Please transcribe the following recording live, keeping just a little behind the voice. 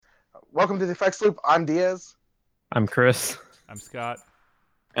Welcome to the Effects Loop. I'm Diaz. I'm Chris. I'm Scott.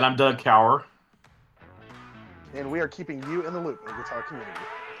 And I'm Doug Cower. And we are keeping you in the loop in the guitar community.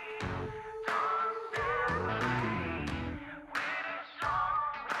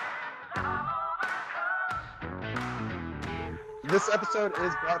 This episode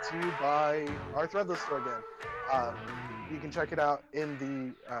is brought to you by our Threadless store again. You can check it out in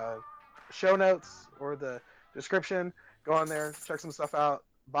the show notes or the description. Go on there, check some stuff out,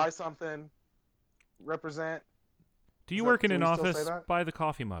 buy something, represent. Do you work in an office? Buy the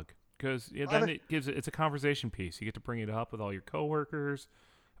coffee mug, because then it's a conversation piece. You get to bring it up with all your coworkers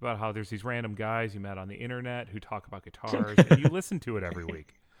about how there's these random guys you met on the internet who talk about guitars, and you listen to it every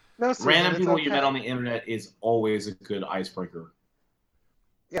week. No, random people you met on the internet is always a good icebreaker.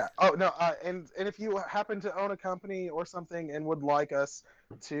 Yeah. Oh no. And if you happen to own a company or something and would like us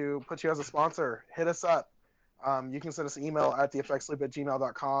to put you as a sponsor, hit us up. You can send us an email at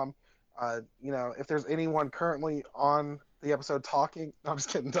theeffectsloop@gmail.com. If there's anyone currently on the episode talking, no, I'm just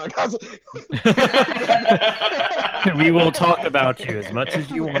kidding, Doug. We will talk about you as much as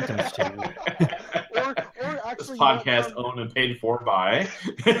you want us to. Or actually, this podcast owned and paid for by.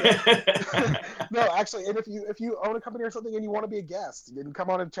 No, actually, and if you own a company or something and you want to be a guest, then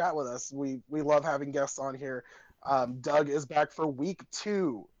come on and chat with us. We love having guests on here. Doug is back for week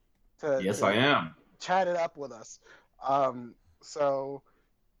 2. Yes, I am. Chat it up with us. So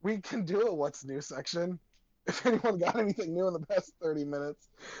we can do a what's new section. If anyone got anything new in the past 30 minutes.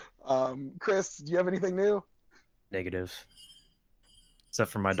 Chris, do you have anything new? Negative.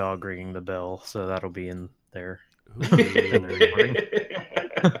 Except for my dog ringing the bell, so that'll be in there.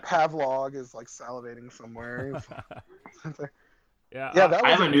 Pavlog is like salivating somewhere. Yeah, that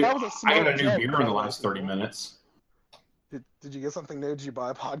I was a smart got a new joke, beer in the last 30 minutes. Did you get something new? Did you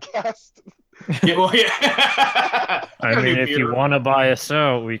buy a podcast? Yeah, well, yeah. I mean, if you want to buy us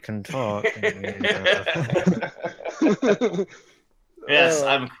out, we can talk. Yes,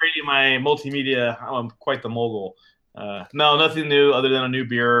 I'm creating my multimedia. I'm quite the mogul. No, nothing new other than a new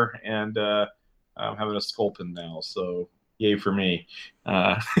beer, and I'm having a sculpin now, so yay for me.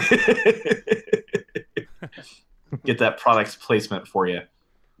 Get that product placement for you.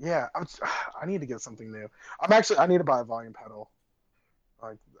 Yeah, I need to get something new. I need to buy a volume pedal.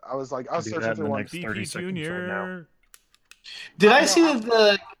 I was searching through one. BP Junior. Did I see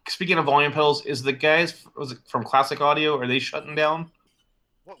that speaking of volume pedals, is the guys from Classic Audio, are they shutting down?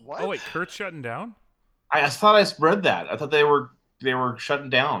 What? Oh wait, Kurt's shutting down? I thought I read that. I thought they were shutting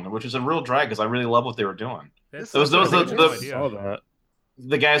down, which is a real drag because I really love what they were doing. The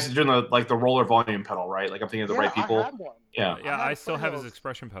guys doing the roller volume pedal, right? Like I'm thinking of the right people. I had one. Yeah. I still have his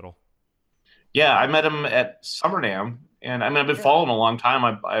expression pedal. Yeah, I met him at SummerNam, and I mean I've been following him a long time.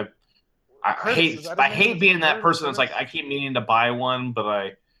 I hate being that person that's like I keep meaning to buy one, but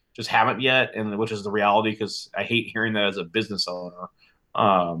I just haven't yet, and which is the reality because I hate hearing that as a business owner.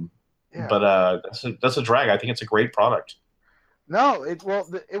 But that's a drag. I think it's a great product. No, it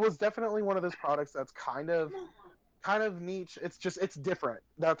was definitely one of those products that's kind of niche. It's different.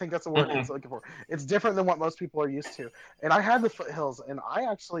 I think that's the word I was looking for. It's different than what most people are used to. And I had the Foothills, and I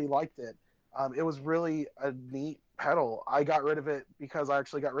actually liked it. It was really a neat pedal. I got rid of it because I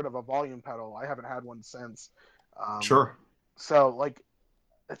actually got rid of a volume pedal. I haven't had one since. Sure. So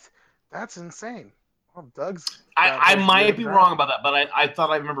that's insane. Well, Doug's. I might be wrong about that, but I thought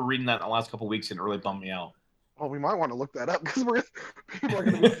I remember reading that in the last couple of weeks, and it really bummed me out. Well, we might want to look that up because people are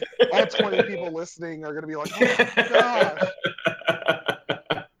going to be all 20 people listening are going to be like, oh my gosh.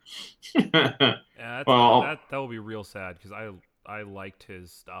 Yeah, that will be real sad because I liked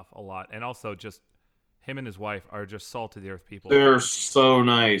his stuff a lot, and also just him and his wife are just salt of the earth people. They're so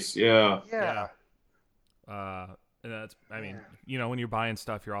nice, yeah. And that's, I mean, when you're buying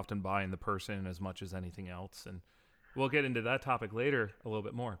stuff, you're often buying the person as much as anything else, and we'll get into that topic later a little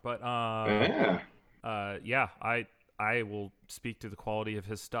bit more. But I will speak to the quality of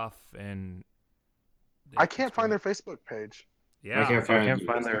his stuff, and I can't find their Facebook page. Yeah, I can't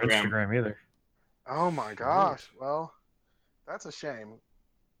find their Instagram either. Oh my gosh! Well, that's a shame.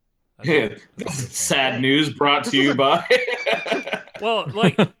 That's sad news brought to you by. Well,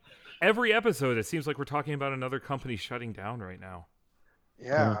 every episode, it seems like we're talking about another company shutting down right now.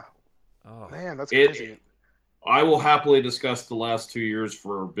 Yeah. Oh man, that's crazy. I will happily discuss the last 2 years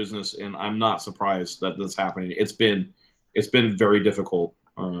for business, and I'm not surprised that that's happening. It's been very difficult.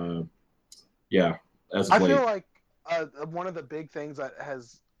 As of late. Feel like one of the big things that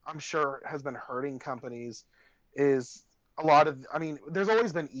I'm sure has been hurting companies is a lot of. I mean, there's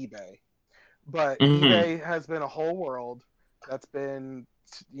always been eBay, but eBay has been a whole world that's been,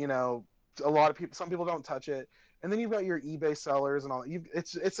 a lot of people. Some people don't touch it. and then you've got your eBay sellers and all.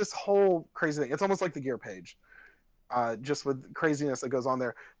 It's this whole crazy thing. It's almost like the gear page, just with craziness that goes on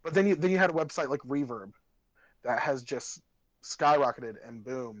there. But then you had a website like Reverb that has just skyrocketed and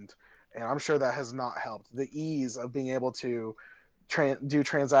boomed, and I'm sure that has not helped. The ease of being able to do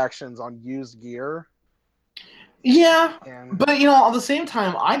transactions on used gear. Yeah, but at the same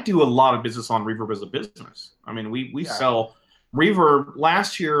time, I do a lot of business on Reverb as a business. I mean, we sell Reverb.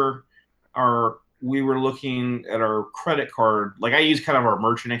 Last year, we were looking at our credit card. Like I use kind of our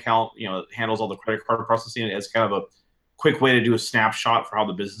merchant account, it handles all the credit card processing as kind of a quick way to do a snapshot for how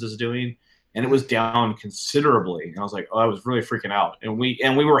the business is doing. And it was down considerably. And I was like, I was really freaking out. And we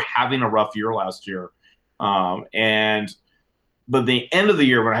were having a rough year last year. But the end of the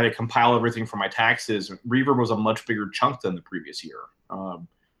year when I had to compile everything for my taxes, Reverb was a much bigger chunk than the previous year.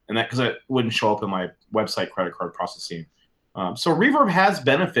 And that because it wouldn't show up in my website credit card processing. So Reverb has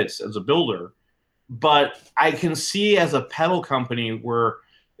benefits as a builder, but I can see as a pedal company where,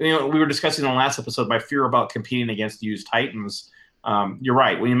 we were discussing in the last episode, my fear about competing against used Titans. You're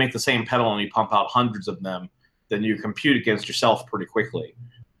right. When you make the same pedal and you pump out hundreds of them, then you compete against yourself pretty quickly.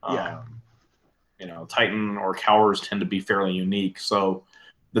 Titan or Cowers tend to be fairly unique. So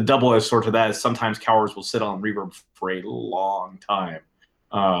the double-edged sword to that is sometimes Cowers will sit on Reverb for a long time,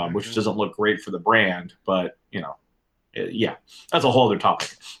 which doesn't look great for the brand. But, that's a whole other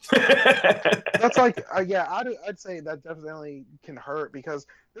topic. That's like, I'd say that definitely can hurt because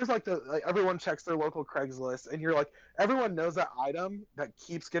there's everyone checks their local Craigslist and you're like, everyone knows that item that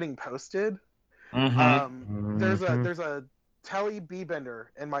keeps getting posted. There's a Tele B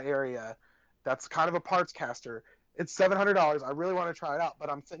bender in my area that's kind of a parts caster. It's $700. I really want to try it out, but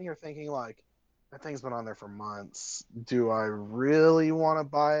I'm sitting here thinking like, that thing's been on there for months. Do I really want to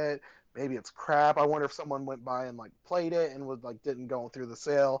buy it? Maybe it's crap. I wonder if someone went by and played it and didn't go through the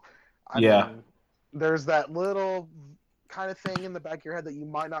sale. I mean, there's that little kind of thing in the back of your head that you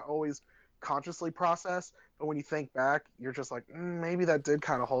might not always consciously process, but when you think back, you're just like, maybe that did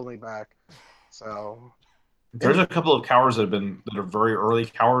kind of hold me back. So there's a couple of Cowers that are very early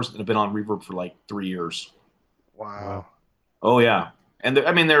Cowers that have been on Reverb for 3 years. Wow. Oh yeah, and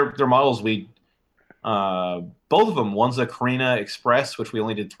they're models we. Both of them. One's a Carina Express, which we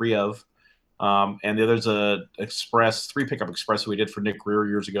only did 3 of, and the other's a Express 3 pickup Express we did for Nick Greer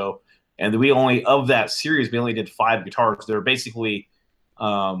years ago. And we only did 5 guitars. They're basically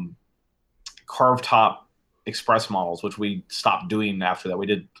carved top Express models, which we stopped doing after that.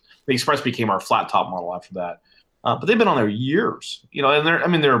 The Express became our flat top model after that. But they've been on there years,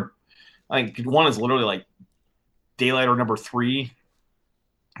 and they're one is literally Daylighter number 3.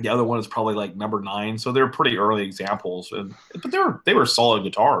 The other one is probably number 9, so they're pretty early examples. But they were solid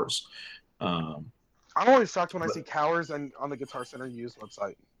guitars. I'm always shocked when I see Cowers on the Guitar Center used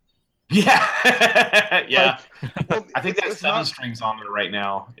website. Yeah, yeah. I think that 7-string's on there right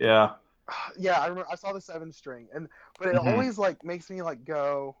now. Yeah. Yeah, I remember. I saw the 7-string, but it always makes me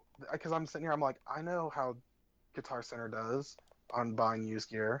go because I'm sitting here. I'm like, I know how Guitar Center does on buying used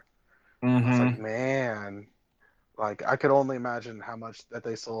gear. It's like, man. I could only imagine how much that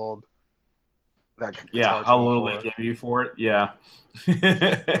they sold that guitar. Yeah, how little they gave you for it. Yeah.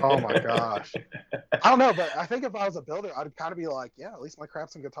 Oh my gosh. I don't know, but I think if I was a builder, I'd kind of be like, yeah, at least my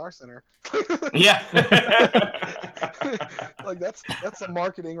crap's in Guitar Center. Yeah. That's some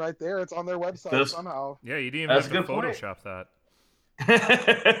marketing right there. It's on their website somehow. Yeah, you didn't even have to Photoshop that.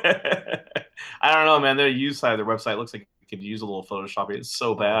 I don't know, man. Their used side of their website looks like it could use a little Photoshopping. It's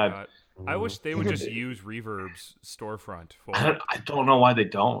so bad. I wish they would just use Reverb's storefront for. I don't know why they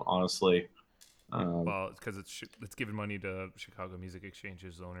don't, honestly. Well, it's because it's giving money to Chicago Music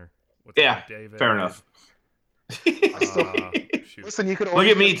Exchange's owner. David. Fair enough. Listen, you could look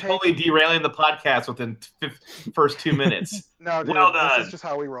at me totally derailing the podcast within first 2 minutes. No, dude, well done. This is just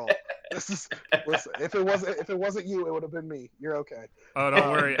how we roll. Listen, if it wasn't you, it would have been me. You're okay. Oh, don't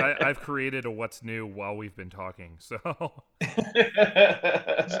worry. I've created a what's new while we've been talking. So.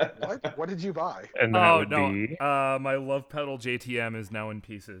 What did you buy? And that would be my Love Pedal JTM is now in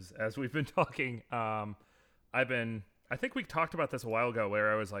pieces as we've been talking. I think we talked about this a while ago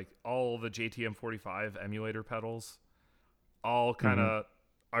where I was like, all the JTM 45 emulator pedals all kind of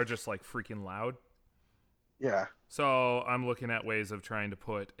are just freaking loud. Yeah. So I'm looking at ways of trying to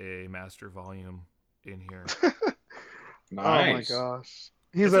put a master volume in here. Nice. Oh my gosh.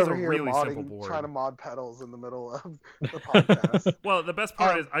 He's over here really trying to mod pedals in the middle of the podcast. Well, the best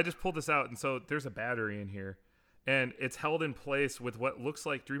part is I just pulled this out, and so there's a battery in here. And it's held in place with what looks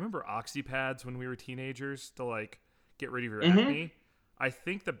like, do you remember oxypads when we were teenagers to get rid of your acne? I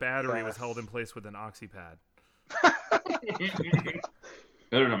think the battery was held in place with an oxypad.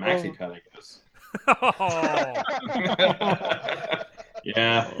 Better than a maxi pad, I guess. Oh.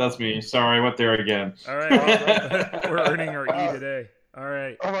 Yeah, that's me. Sorry, I went there again. All right, we're earning our E today. All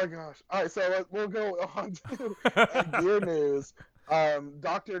right. Oh my gosh! All right, so we'll go on to gear news.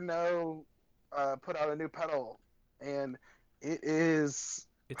 Dr. No put out a new pedal, and it's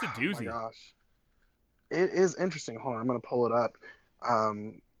a doozy. Oh my gosh, it is interesting. Hold on, I'm gonna pull it up.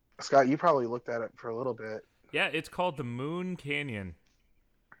 Scott, you probably looked at it for a little bit. Yeah, it's called the Moon Canyon.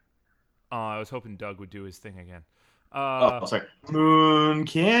 I was hoping Doug would do his thing again. Sorry. Moon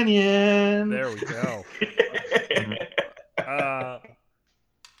Canyon. There we go.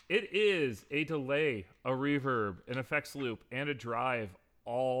 It is a delay, a reverb, an effects loop, and a drive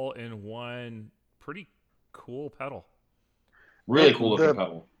all in one pretty cool pedal. Really cool looking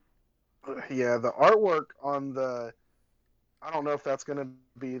pedal. Yeah, the artwork on the... I don't know if that's going to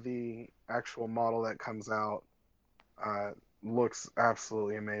be the actual model that comes out. Looks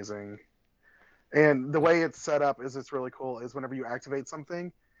absolutely amazing. And the way it's set up is it's really cool, is whenever you activate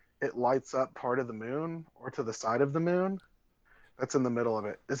something, it lights up part of the moon or to the side of the moon. That's in the middle of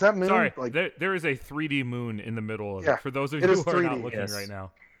it. Is that moon? Sorry, there is a 3D moon in the middle of it. For those of you who are not looking right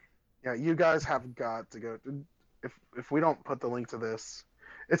now. Yeah, you guys have got to go. If we don't put the link to this,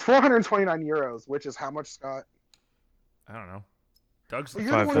 it's 429 euros, which is how much, Scott? I don't know. Doug's well,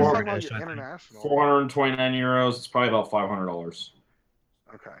 you're the one talking about your international. 429 euros. It's probably about $500.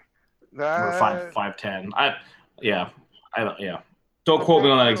 Okay. Or 510. Yeah. Don't quote me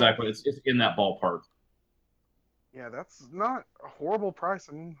on that exactly. It's in that ballpark. Yeah, that's not a horrible price.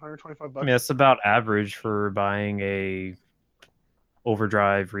 I mean, $125. I mean, it's about average for buying a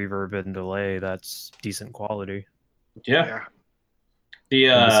overdrive, reverb, and delay. That's decent quality. Yeah. This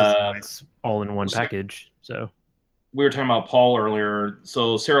is a nice all-in-one package. So we were talking about Paul earlier.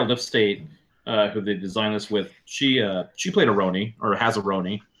 So Sarah Liftstate, who they designed this with, she played a Roni, or has a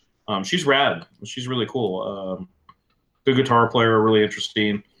Roni. She's rad. She's really cool. Good guitar player, really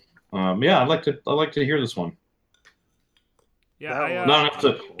interesting. I'd like to hear this one. Yeah, not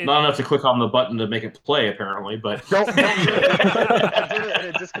enough to click on the button to make it play, apparently, but don't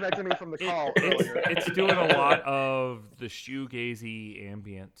it disconnected me from the call earlier. It's doing a lot of the shoegazy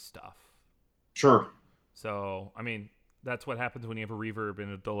ambient stuff. Sure. So, I mean, that's what happens when you have a reverb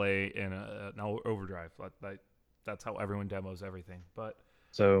and a delay and an overdrive. That's how everyone demos everything. But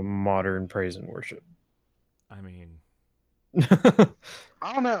so modern praise and worship. I mean,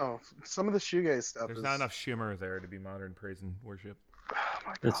 I don't know. Some of the shoegaze stuff. There's not enough shimmer there to be modern praise and worship. Oh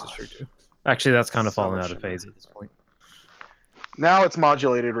my gosh. This is true too. Actually, that's kind of fallen out of phase at this point. Now it's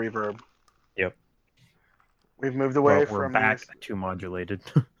modulated reverb. Yep. We've moved away we're from back to modulated.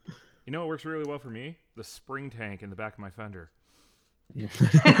 You know what works really well for me? The spring tank in the back of my Fender.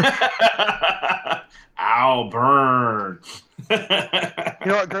 Ow, burn. You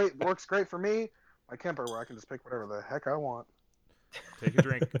know what works great for me? My Kemper, where I can just pick whatever the heck I want. Take a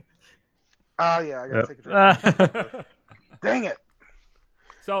drink. Yeah, I gotta take a drink. Dang it.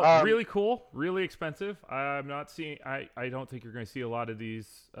 So really cool, really expensive. I'm not seeing. I don't think you're going to see a lot of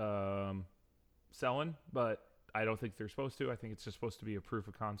these selling, but I don't think they're supposed to. I think it's just supposed to be a proof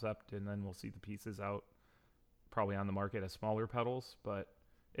of concept, and then we'll see the pieces out probably on the market as smaller pedals. But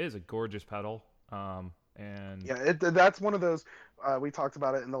it is a gorgeous pedal. And yeah, that's one of those. We talked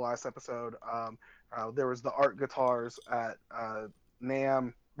about it in the last episode. There was the art guitars at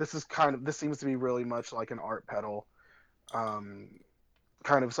NAMM. This seems to be really much like an art pedal.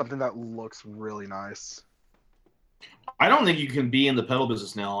 Kind of something that looks really nice. I don't think you can be in the pedal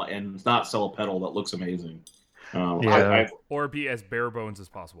business now and not sell a pedal that looks amazing. Or be as bare bones as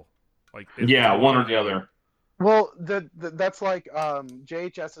possible. One or the other. Well, that's like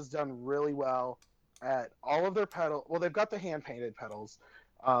JHS has done really well at all of their pedal. Well, they've got the hand painted pedals,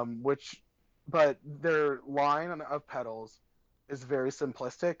 but their line of pedals is very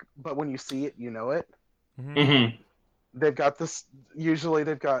simplistic. But when you see it, you know it. Mm-hmm. They've got this. Usually,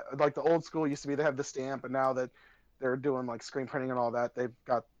 they've got like the old school used to be. They have the stamp, and now that they're doing like screen printing and all that, they've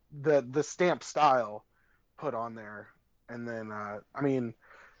got the stamp style put on there. And then, I mean,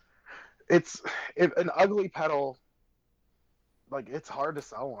 an ugly pedal. Like, it's hard to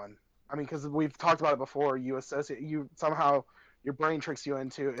sell one. I mean, because we've talked about it before. Somehow your brain tricks you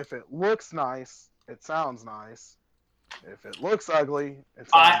into, if it looks nice, it sounds nice. If it looks ugly, it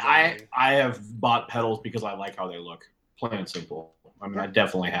sounds ugly. I have bought pedals because I like how they look. Plain and simple. I mean, I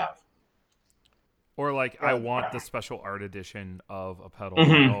definitely have. Or I want the special art edition of a pedal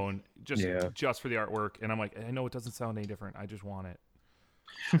I own just for the artwork, and I'm like, I know it doesn't sound any different. I just want it.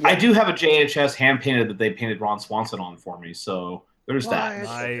 Yeah. I do have a JHS hand painted that they painted Ron Swanson on for me, so there's that.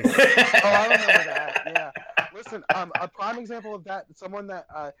 Nice. Oh, I remember that. Yeah. Listen, a prime example of that. Someone that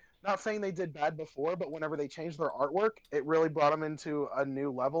not saying they did bad before, but whenever they changed their artwork, it really brought them into a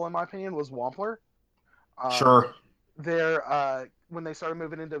new level, in my opinion, was Wampler. Sure. When they started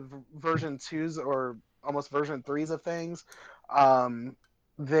moving into version 2s or almost version 3s of things,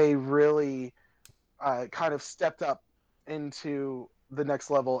 they really kind of stepped up into the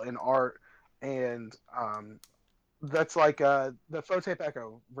next level in art, and that's like the Photape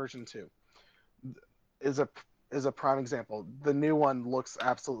Echo version 2 is a prime example. The new one looks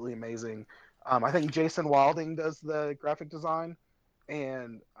absolutely amazing. I think Jason Wilding does the graphic design,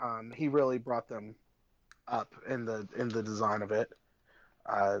 and he really brought them up in the design of it.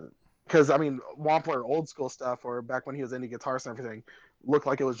 Because I mean, Wampler old school stuff, or back when he was indie guitarist and everything, looked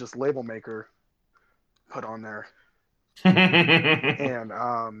like it was just label maker put on there. And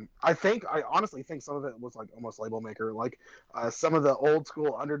I honestly think some of it was like almost label maker, like some of the old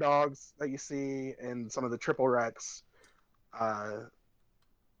school underdogs that you see and some of the triple wrecks, like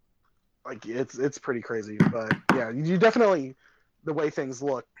it's pretty crazy. But yeah, you definitely, the way things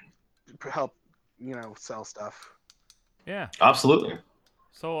look help sell stuff. Yeah, absolutely.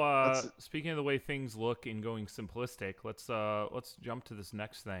 So speaking of the way things look and going simplistic, let's jump to this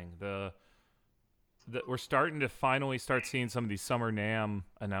next thing. We're starting to finally start seeing some of these Summer NAMM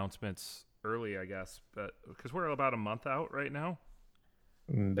announcements early, I guess, but because we're about a month out right now.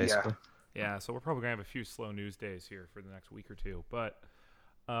 Basically. Yeah, so we're probably going to have a few slow news days here for the next week or two. But,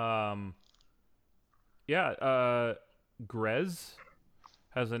 Grez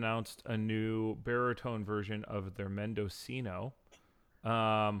has announced a new baritone version of their Mendocino.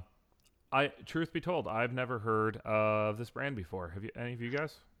 Truth be told, I've never heard of this brand before. Have any of you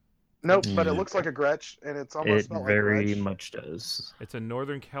guys? Nope, but it looks like a Gretsch, and it's almost smelled like Gretsch. It very much does. It's a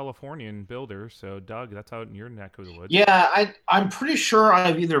Northern Californian builder, so Doug, that's out in your neck of the woods. Yeah, I'm pretty sure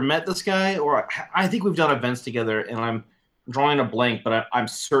I've either met this guy or I think we've done events together, and I'm drawing a blank, but I'm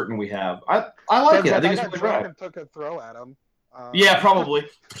certain we have. I like it. I think it's really great. And took a throw at him. Yeah, probably.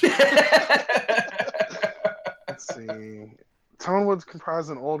 Let's see. Tonewoods comprise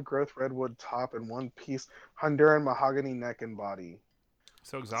an old growth redwood top and one piece Honduran mahogany neck and body.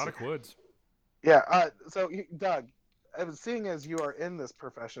 So exotic woods. Yeah. So Doug, seeing as you are in this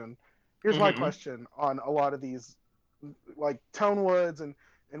profession, here's my question on a lot of these, like tone woods and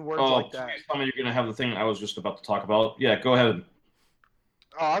words like that. Tell me you're gonna have the thing I was just about to talk about. Yeah, go ahead.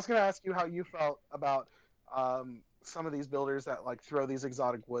 Oh, I was gonna ask you how you felt about some of these builders that like throw these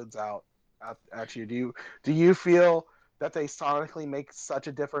exotic woods out at you. Do you feel that they sonically make such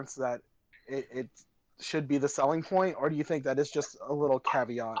a difference that it should be the selling point, or do you think that it's just a little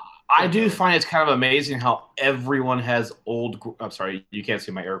caveat? I do find it's kind of amazing how everyone has I'm sorry, you can't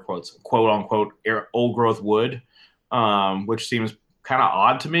see my air quotes, quote unquote, old growth wood, which seems kind of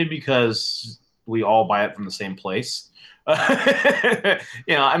odd to me because we all buy it from the same place.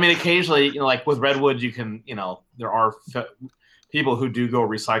 I mean, occasionally, like with redwood, you can, there are people who do go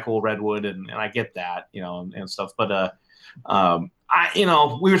recycle redwood, and I get that, and stuff. But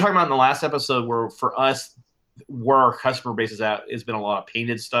we were talking about in the last episode where for us, where our customer base is at, it's been a lot of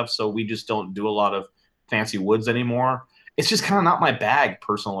painted stuff. So we just don't do a lot of fancy woods anymore. It's just kind of not my bag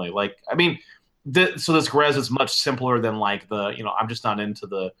personally. Like, I mean, so this Grez is much simpler than like I'm just not into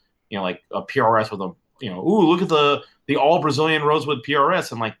the, like a PRS with a, ooh, look at the all Brazilian rosewood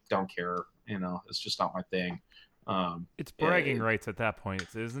PRS. I'm like, don't care. It's just not my thing. It's bragging rights at that point,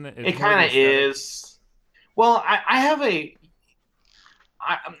 isn't it? It kind of is. Well,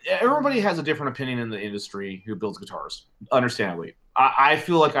 everybody has a different opinion in the industry who builds guitars, understandably. I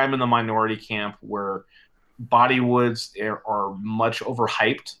feel like I'm in the minority camp where body woods are much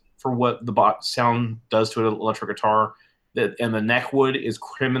overhyped for what the sound does to an electric guitar, and the neck wood is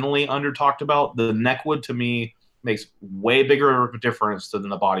criminally under talked about. The neck wood to me makes way bigger of a difference than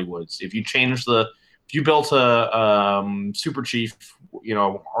the body woods. If you built a Super Chief,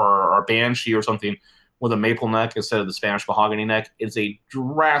 or a Banshee or something with a maple neck instead of the Spanish mahogany neck, it's a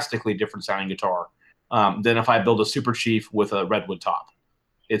drastically different sounding guitar than if I build a Super Chief with a redwood top.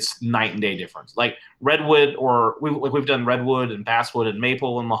 It's night and day difference. Like redwood, or we've done redwood and basswood and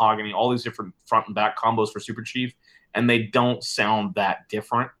maple and mahogany, all these different front and back combos for Super Chief, and they don't sound that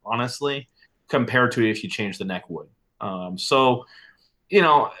different, honestly, compared to if you change the neck wood.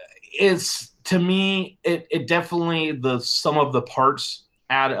 It's, to me, it definitely, the sum of the parts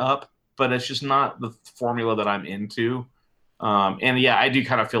add up, but it's just not the formula that I'm into. And yeah, I do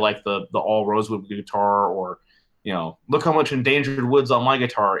kind of feel like the all rosewood guitar, or look how much endangered wood's on my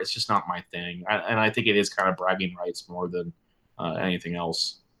guitar. It's just not my thing, and I think it is kind of bragging rights more than anything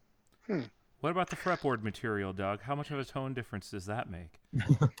else. What about the fretboard material, Doug? How much of a tone difference does that make?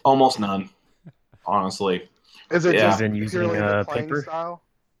 Almost none, honestly. Is it just using purely the playing paper style?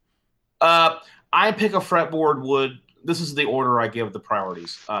 I pick a fretboard wood. This is the order I give the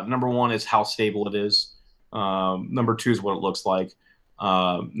priorities. Number one is how stable it is. Number two is what it looks like.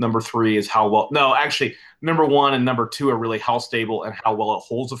 Number three is how well. No, actually, number one and number two are really how stable and how well it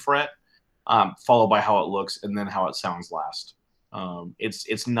holds a fret, followed by how it looks and then how it sounds last.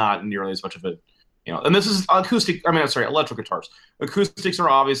 It's not nearly as much of a, and this is acoustic. I mean, sorry, electric guitars. Acoustics are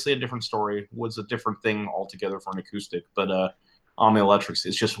obviously a different story. Wood's a different thing altogether for an acoustic, but on the electrics,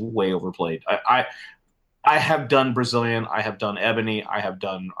 it's just way overplayed. I have done Brazilian. I have done ebony.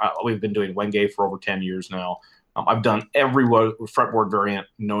 We've been doing Wenge for over 10 years now. I've done every fretboard variant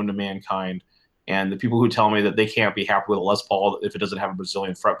known to mankind. And the people who tell me that they can't be happy with a Les Paul if it doesn't have a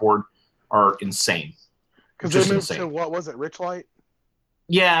Brazilian fretboard are insane. Because they moved to, what was it, Richlight?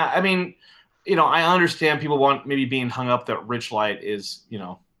 Yeah, I mean, I understand people want maybe being hung up that Richlight is,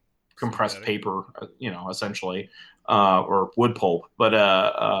 compressed paper, essentially, or wood pulp. But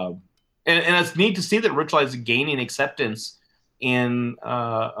and it's neat to see that Richlight is gaining acceptance in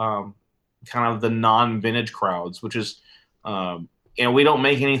kind of the non-vintage crowds, which is, we don't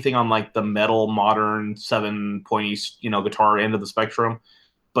make anything on like the metal modern 7-pointy, guitar end of the spectrum,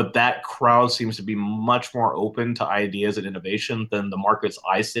 but that crowd seems to be much more open to ideas and innovation than the markets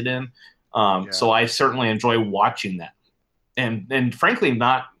I sit in. So I certainly enjoy watching that, and frankly,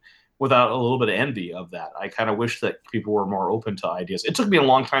 not without a little bit of envy of that. I kind of wish that people were more open to ideas. It took me a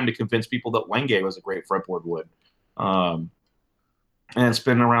long time to convince people that Wenge was a great fretboard wood. And it's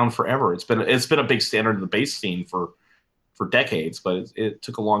been around forever. It's been a big standard in the bass scene for decades, but it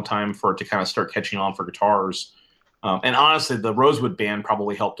took a long time for it to kind of start catching on for guitars. And honestly, the Rosewood band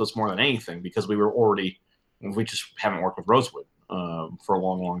probably helped us more than anything because we just haven't worked with Rosewood for a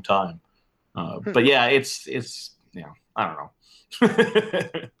long, long time. But yeah, it's I don't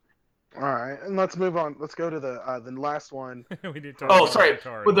know. All right, and let's move on. Let's go to the last one. We did talk sorry,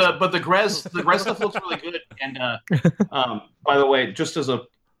 but the Grez stuff looks really good. And by the way, just as a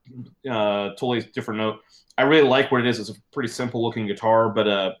totally different note, I really like what it is. It's a pretty simple looking guitar,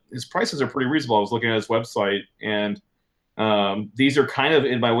 but his prices are pretty reasonable. I was looking at his website, and these are kind of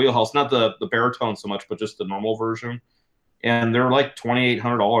in my wheelhouse. Not the baritone so much, but just the normal version. And they're like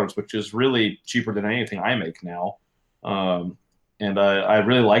 $2,800, which is really cheaper than anything I make now. And I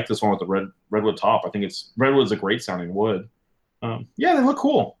really like this one with the redwood top. I think redwood's a great sounding wood. Yeah, they look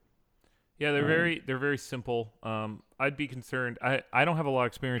cool. Yeah, they're very simple. I'd be concerned. I don't have a lot of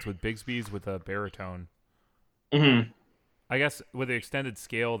experience with Bigsby's with a baritone. Mm-hmm. I guess with the extended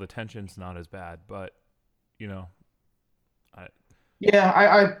scale, the tension's not as bad, but I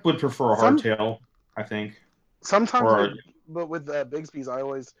would prefer a hardtail. I think sometimes, but with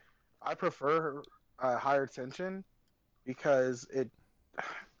Bigsby's, I prefer higher tension. Because it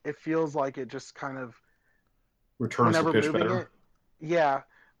feels like it just kind of returns the pitch better. Yeah,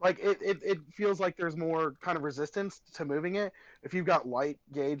 like it feels like there's more kind of resistance to moving it. If you've got light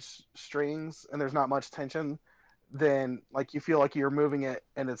gauge strings and there's not much tension, then like you feel like you're moving it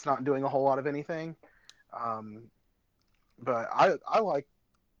and it's not doing a whole lot of anything. But I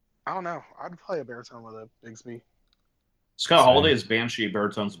don't know. I'd play a baritone with a Bigsby. Scott Holliday's Banshee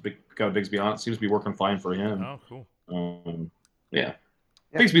baritone's got a Bigsby on it. Seems to be working fine for him. Oh, cool. Yeah.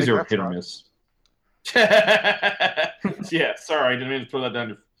 Bigsby's are hit or miss. Yeah, sorry, I didn't mean to throw that down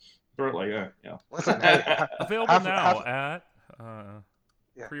your throat like that. Yeah. Listen, available now at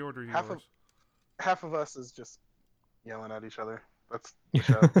pre-order yours. Half of us is just yelling at each other. That's the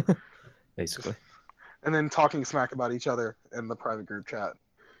show. Basically. And then talking smack about each other in the private group chat.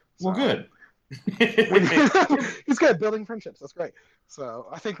 So, well, good. He's good, building friendships. That's great. So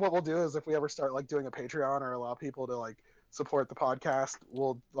I think what we'll do is if we ever start like doing a Patreon or allow people to like support the podcast,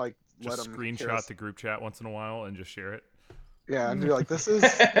 we'll like just let them screenshot the group chat once in a while and just share it. Yeah, and be like, this is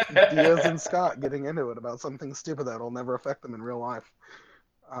Diaz and Scott getting into it about something stupid that'll never affect them in real life.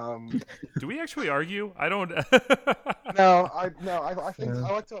 Do we actually argue? I don't. I think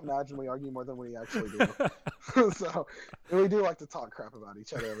I like to imagine we argue more than we actually do. So we do like to talk crap about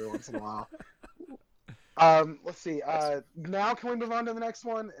each other every once in a while. Let's see. Now can we move on to the next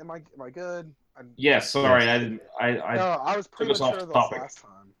one? Am I good? Yes. Sorry, I was pretty sure this last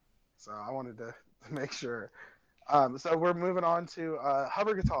time, so I wanted to make sure. So we're moving on to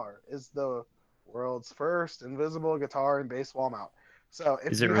Hubbard guitar is the world's first invisible guitar and bass wall mount. So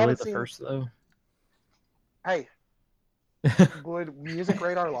if is it really the first though? Hey, would Music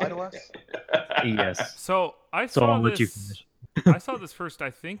Radar lie to us? Yes. So I saw this. I saw this first,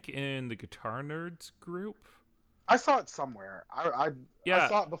 I think, in the Guitar Nerds group. I saw it somewhere. I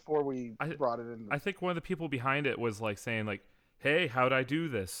saw it before we brought it in. I think one of the people behind it was like saying like, "Hey, how'd I do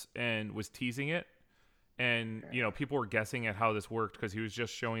this?" and was teasing it. And people were guessing at how this worked because he was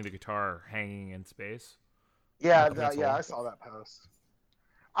just showing the guitar hanging in space. Yeah, I saw that post.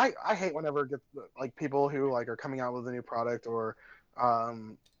 I hate whenever it gets like people who like are coming out with a new product or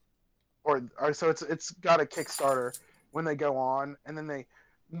so it's got a Kickstarter when they go on and then I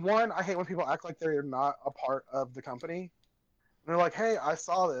hate when people act like they're not a part of the company. And they're like, "Hey, I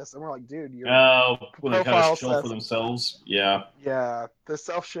saw this," and we're like, "Dude, your when they kind of shill for themselves." Yeah, the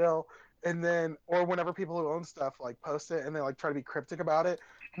self shill. And then, or whenever people who own stuff like post it and they like try to be cryptic about it,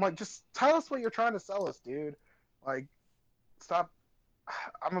 I'm like, just tell us what you're trying to sell us, dude. Like, stop.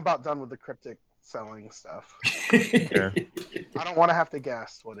 I'm about done with the cryptic selling stuff. Sure. I don't want to have to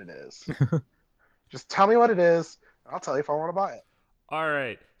guess what it is. Just tell me what it is, and I'll tell you if I want to buy it. All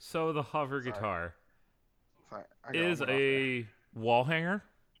right. So the hover guitar is a wall hanger.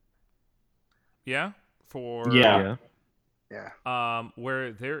 Yeah. Yeah.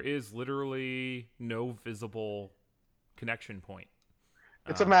 Where there is literally no visible connection point.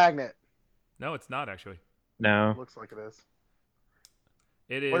 It's a magnet. No, it's not actually. No. It looks like it is.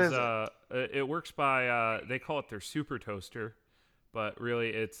 It is. What is it? It works by. They call it their super toaster, but really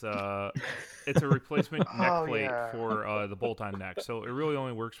it's a replacement neck plate for the bolt-on neck. So it really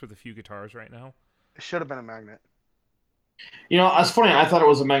only works with a few guitars right now. It should have been a magnet. It's funny. I thought it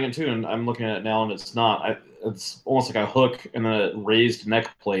was a magnet too, and I'm looking at it now, and it's not. It's almost like a hook and then a raised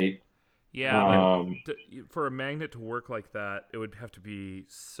neck plate. Yeah, but for a magnet to work like that, it would have to be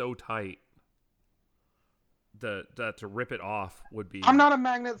so tight that to rip it off would be. I'm not a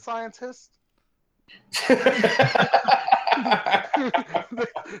magnet scientist.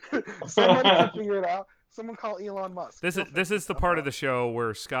 Somebody can figure it out. Someone call Elon Musk. This is the part of the show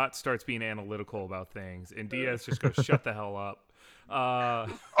where Scott starts being analytical about things, and Diaz just goes, "Shut the hell up." All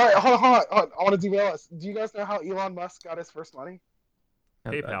right, hold on. I want to derail us. Do you guys know how Elon Musk got his first money?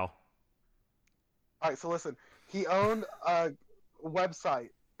 PayPal. All right, so listen. He owned a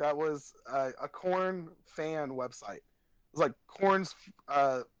website that was a Korn fan website. It was like Korn's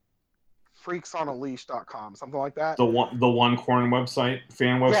freaksonaleash.com, something like that. The one Korn website,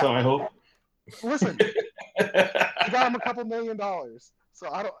 fan website, I hope. Listen, he got him a couple $1 million.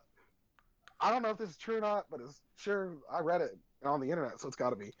 So I don't know if this is true or not, but it's sure I read it on the internet, so it's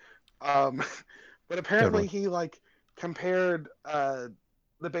got to be. But apparently he like compared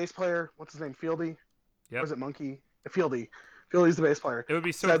the bass player, what's his name, Fieldy? Yep. Or is it Monkey? Fieldy. Fieldy's the bass player. It would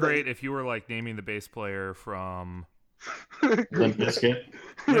be so great if you were like naming the bass player from Limp Bizkit.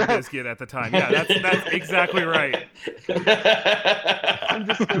 Limp Bizkit at the time. Yeah, that's exactly right. I'm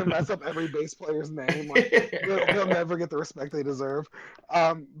just gonna mess up every bass player's name. Like, they'll never get the respect they deserve.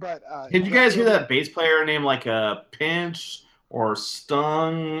 Did you guys hear that bass player named like Pinch or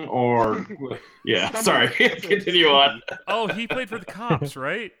Stung or Sorry, continue on. Oh, he played for the Cops,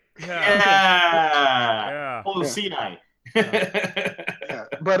 right? Yeah. Oh, CI. Yeah,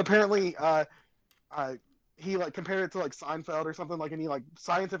 but apparently, he like compared it to like Seinfeld or something like, and he like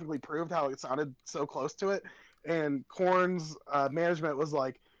scientifically proved how it sounded so close to it. And Korn's management was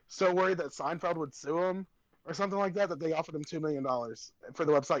like so worried that Seinfeld would sue him or something like that they offered him $2 million for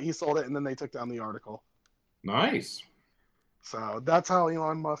the website. He sold it, and then they took down the article. Nice. So that's how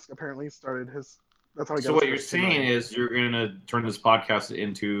Elon Musk apparently started his. That's how he got. So what you're saying is you're going to turn this podcast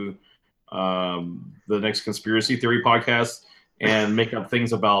into the next conspiracy theory podcast and make up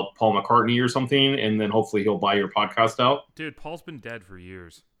things about Paul McCartney or something, and then hopefully he'll buy your podcast out. Dude, Paul's been dead for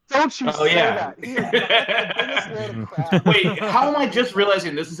years. Don't you say that? He is the biggest load of crap. Wait, how am I just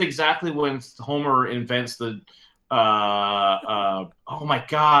realizing this is exactly when Homer invents the oh my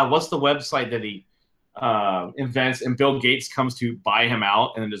god, what's the website that he invents and Bill Gates comes to buy him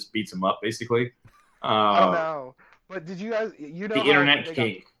out and then just beats him up basically? I don't know. But did you guys the internet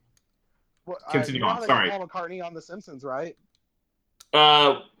cake. Continue on. Sorry. Paul McCartney on The Simpsons, right?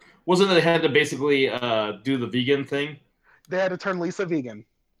 Wasn't it they had to basically do the vegan thing? They had to turn Lisa vegan.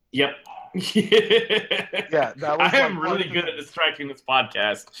 Yep. Yeah, that was. I am really good at distracting this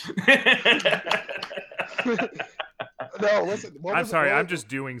podcast. No, listen. I'm sorry. I'm just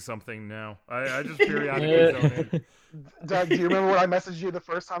doing something now. I just periodically zone in. Doug, do you remember when I messaged you the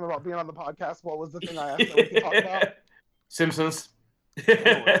first time about being on the podcast? What was the thing I asked that we could talk about? Simpsons.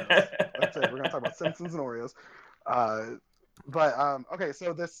 Oreos. That's it. We're gonna talk about Simpsons and Oreos. Okay,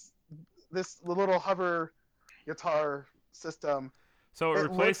 so this little hover guitar system. So it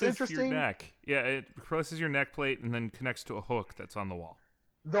replaces your neck. Yeah, it replaces your neck plate and then connects to a hook that's on the wall.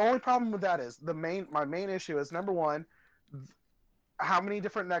 The only problem with that is my main issue is, number one, how many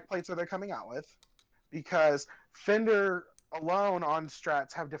different neck plates are they coming out with? Because Fender alone on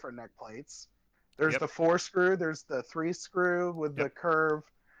Strats have different neck plates. There's the 4-screw, there's the 3-screw with the curve.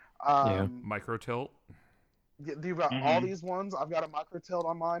 Micro tilt. You've got all these ones. I've got a micro tilt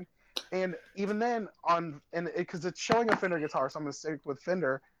on mine, and even then because it's showing a Fender guitar, so I'm gonna stick with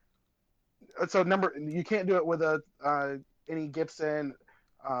Fender. So you can't do it with any Gibson.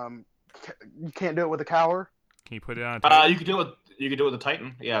 You can't do it with a Cower. Can you put it on a Titan? You can do it with a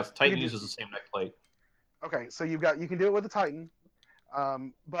Titan. Yeah, Titan uses the same neck plate. Okay, so you can do it with a Titan,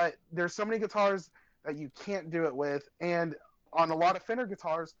 but there's so many guitars that you can't do it with, and on a lot of Fender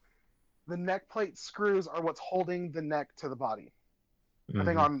guitars, the neck plate screws are what's holding the neck to the body. I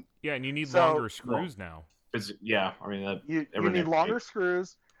think on and you need longer screws now. You need longer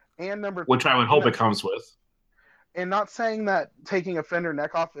screws, and which I would hope it comes with. And not saying that taking a Fender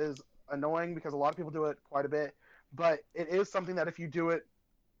neck off is annoying, because a lot of people do it quite a bit, but it is something that if you do it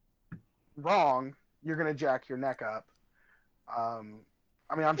wrong, you're going to jack your neck up. I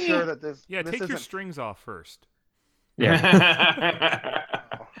mean, I'm sure that this... Yeah, this take your isn't... strings off first. Yeah.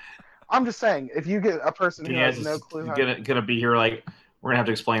 I'm just saying, if you get a person who has no clue how... Gonna be here like, we're going to have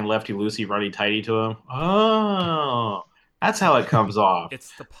to explain lefty loosey, righty tighty to him. Oh, that's how it comes off.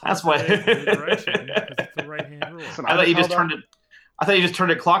 It's the positive direction, because it's the right-hand rule. Listen, I thought you just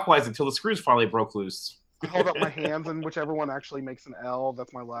turned it clockwise until the screws finally broke loose. I hold up my hands, and whichever one actually makes an L,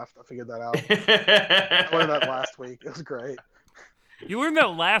 that's my left. I figured that out. I learned that last week. It was great. You learned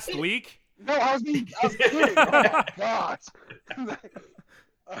that last week? No, I was kidding. Oh my god.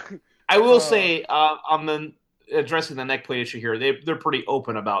 I will say, on the addressing the neck plate issue here, they're pretty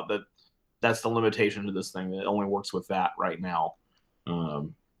open about that. That's the limitation to this thing. It only works with that right now.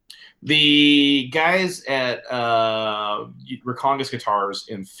 The guys at Recongus Guitars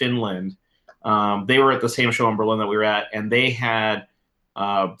in Finland, they were at the same show in Berlin that we were at, and they had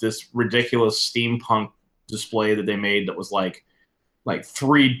this ridiculous steampunk display that they made that was like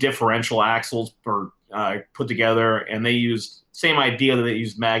 3 differential axles put together, and they used same idea that they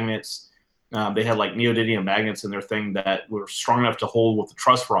used magnets. They had like neodymium magnets in their thing that were strong enough to hold with the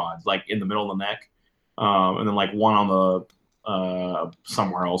truss rod, like in the middle of the neck, and then like one on the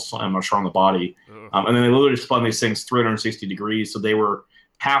somewhere else. I'm not sure on the body, and then they literally spun these things 360 degrees, so they were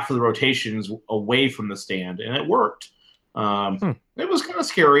half of the rotations away from the stand, and it worked. It was kind of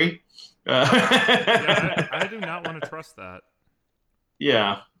scary. I do not want to trust that.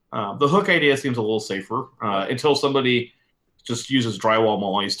 Yeah, the hook idea seems a little safer until somebody just uses drywall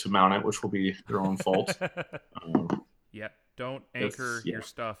mollies to mount it, which will be their own fault. Don't anchor your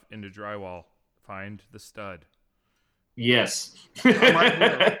stuff into drywall. Find the stud. Yes.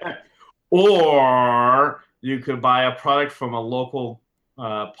 Or you could buy a product from a local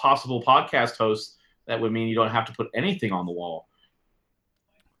possible podcast host. That would mean you don't have to put anything on the wall.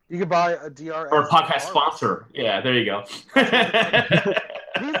 You could buy a DRS. Or a podcast sponsor. Yeah, there you go.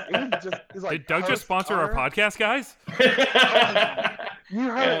 He's like, did Doug just sponsor our podcast, guys? You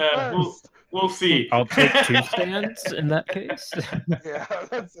heard it first. We'll see. I'll take 2 stands in that case. Yeah,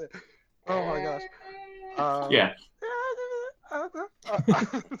 that's it. Oh my gosh. Yeah.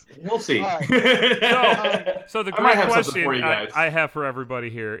 We'll see. Right. So the great question I have for everybody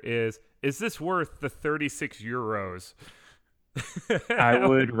here is this worth the 36 euros? I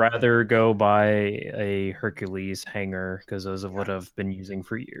would rather go buy a Hercules hanger, because those are what I've been using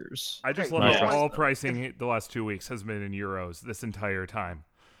for years. I just love how all pricing the last 2 weeks has been in euros this entire time.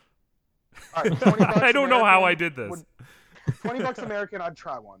 All right, $20 I don't know how I did this. $20 American, I'd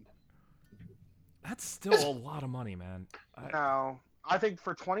try one. That's still a lot of money, man. No, I think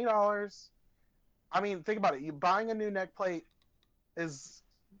for $20, I mean, think about it. You buying a new neck plate is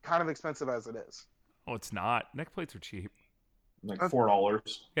kind of expensive as it is. Oh, it's not. Neck plates are cheap. Like $4.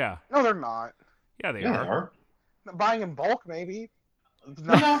 Yeah. No, they're not. Yeah, they are. Buying in bulk, maybe.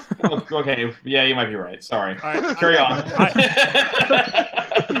 No. Okay. Yeah, you might be right. Sorry. Carry on.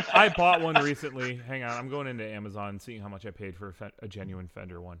 I bought one recently. Hang on. I'm going into Amazon and seeing how much I paid for a genuine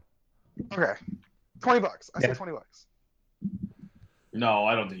Fender one. Okay. $20. I said $20. No,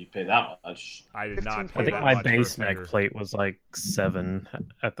 I don't think you pay that much. I did not pay I think that my much base for a neck Fender. plate was like 7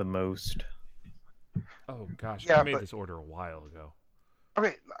 at the most. Oh gosh, Yeah, I made this order a while ago.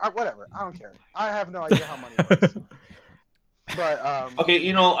 Okay, whatever. I don't care. I have no idea how money works. But okay,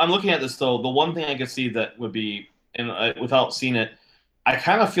 I'm looking at this though. The one thing I could see that would be, and without seeing it, I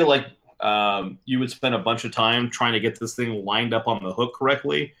kind of feel like you would spend a bunch of time trying to get this thing lined up on the hook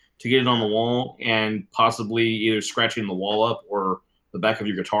correctly to get it on the wall, and possibly either scratching the wall up or the back of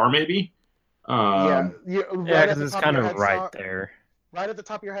your guitar, maybe. Right because it's kind of right there. Right at the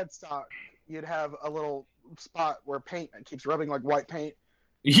top of your headstock, you'd have a little spot where paint keeps rubbing, like white paint.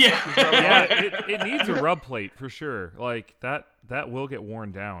 Yeah, it needs a rub plate for sure. Like that will get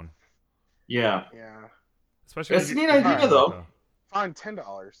worn down. Yeah. Yeah. Especially that's a neat idea though. Fine,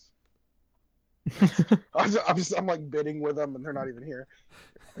 $10. I'm like bidding with them, and they're not even here.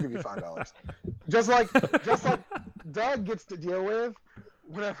 I'll give you $5. Just like Doug gets to deal with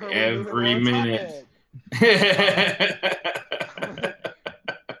whenever we move into Every our minute.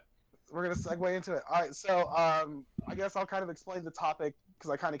 We're gonna segue into it. All right, so I guess I'll kind of explain the topic because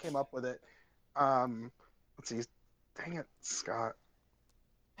I kind of came up with it. Let's see. Dang it, Scott.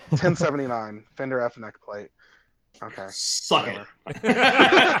 1079 Fender F neck plate. Okay. Suck Whatever.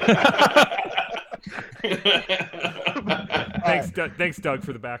 it. Thanks, Doug,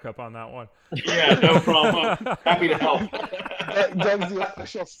 for the backup on that one. Yeah, no problem. Happy to help. Doug's the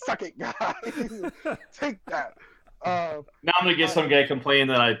official suck it guy. Take that. Now I'm gonna get some guy complaining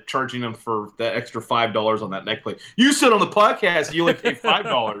that I'm charging him for that extra $5 on that neck plate. You said on the podcast you only paid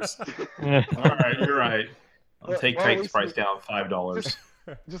 $5. All right, you're right. I'll take Craig's price down $5.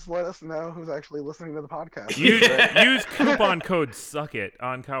 Just let us know who's actually listening to the podcast. Use coupon code SUCKIT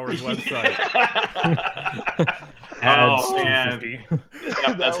on Cower's website. Oh man,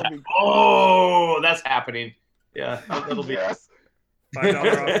 that's happening. Yeah, that'll be yes. $5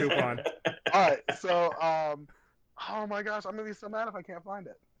 off coupon. All right, so oh my gosh, I'm gonna be so mad if I can't find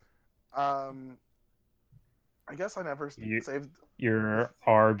it. I guess I never saved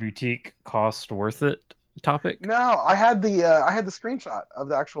our boutique cost worth it topic. No, I had the screenshot of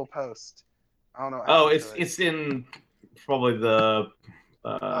the actual post. I don't know. Oh, it's in probably the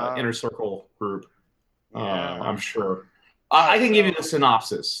Inner Circle group. Yeah. I'm sure. I can give you the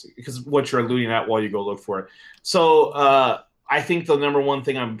synopsis because what you're alluding at while you go look for it. So I think the number one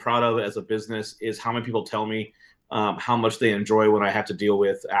thing I'm proud of as a business is how many people tell me how much they enjoy when I have to deal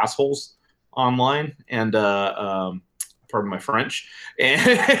with assholes online and pardon my French. And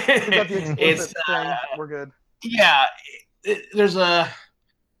it's we're good. Yeah, there's a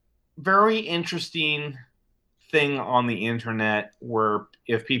very interesting thing on the internet where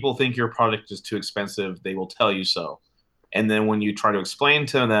if people think your product is too expensive, they will tell you so. And then when you try to explain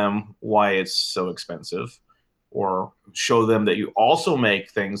to them why it's so expensive or show them that you also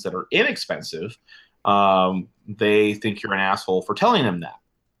make things that are inexpensive, they think you're an asshole for telling them that.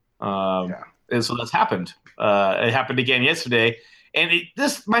 And so that's happened. It happened again yesterday. And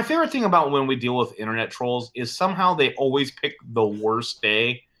my favorite thing about when we deal with internet trolls is somehow they always pick the worst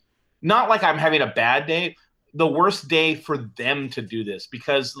day. Not like I'm having a bad day, the worst day for them to do this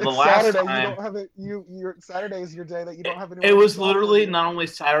because the last Saturday, time you don't have it. Your Saturday is your day that you don't have any. It was literally not only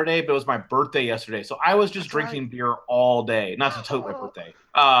Saturday, but it was my birthday yesterday. So I was just drinking beer all day, not to tote my birthday.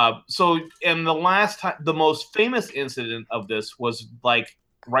 So and the last time, the most famous incident of this was like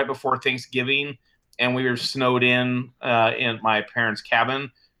right before Thanksgiving, and we were snowed in my parents'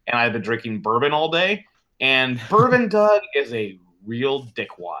 cabin, and I've been drinking bourbon all day. And Bourbon Doug is a real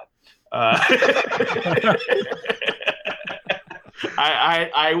dickwad.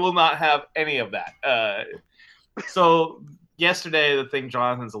 I will not have any of that. So yesterday, the thing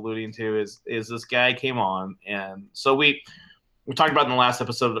Jonathan's alluding to is this guy came on, and so we talked about in the last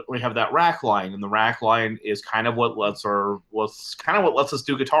episode. We have that rack line, and the rack line is kind of what lets us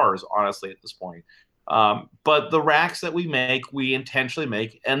do guitars, honestly, at this point. But the racks that we make, we intentionally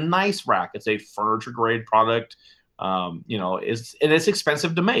make a nice rack. It's a furniture grade product. It's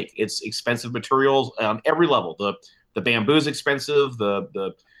expensive to make. It's expensive materials on every level. The bamboo is expensive.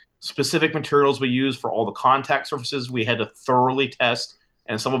 The specific materials we use for all the contact surfaces we had to thoroughly test,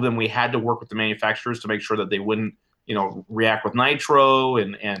 and some of them we had to work with the manufacturers to make sure that they wouldn't, react with nitro.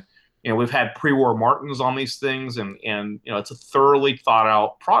 And we've had pre-war Martins on these things, and it's a thoroughly thought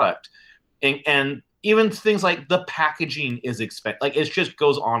out product. And even things like the packaging is expensive. Like it just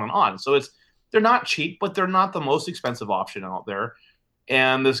goes on and on. So they're not cheap, but they're not the most expensive option out there.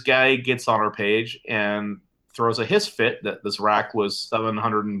 And this guy gets on our page and throws a hiss fit that this rack was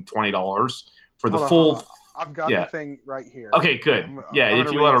 $720 for the full. I've got the thing right here. Okay, good.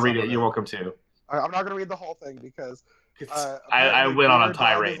 If you want to read it, you're welcome to. I'm not going to read the whole thing because I went on a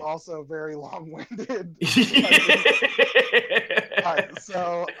tirade. Is also very long-winded. All right,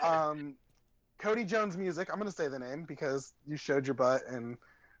 so Cody Jones Music. I'm going to say the name because you showed your butt and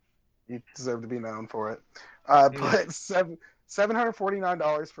you deserve to be known for it. But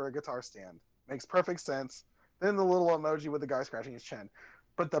 $749 for a guitar stand makes perfect sense. Then the little emoji with the guy scratching his chin.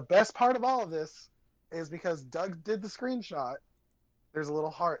 But the best part of all of this is because Doug did the screenshot. There's a little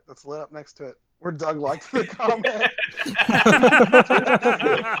heart that's lit up next to it where Doug liked the comment.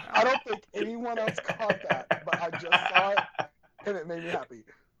 I don't think anyone else caught that, but I just saw it and it made me happy.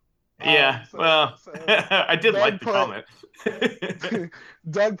 Yeah, I did like the comment.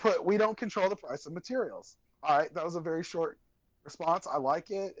 Doug put, "We don't control the price of materials." All right, that was a very short response. I like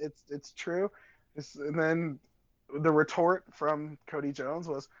it. It's true. And then the retort from Cody Jones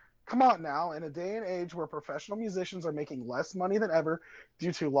was, Come on now, in a day and age where professional musicians are making less money than ever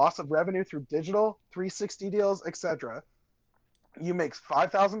due to loss of revenue through digital, 360 deals, etc., you make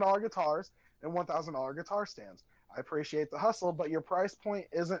 $5,000 guitars and $1,000 guitar stands. I appreciate the hustle, but your price point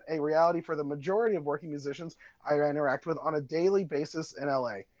isn't a reality for the majority of working musicians I interact with on a daily basis in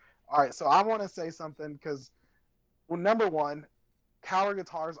LA. All right, so I want to say something because, well, number one, Tower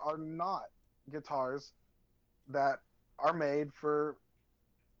guitars are not guitars that are made for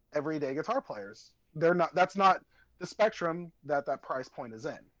everyday guitar players. They're not. That's not the spectrum that that price point is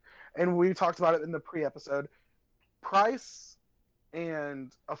in. And we talked about it in the pre-episode. Price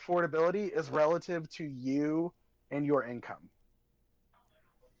and affordability is relative to you and your income.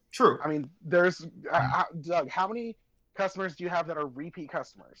 True. I mean, there's Doug. How many customers do you have that are repeat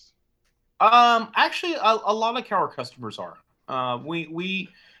customers? Actually, a lot of Cower customers are.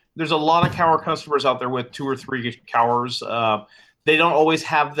 There's a lot of Cower customers out there with 2 or 3 Cowers. They don't always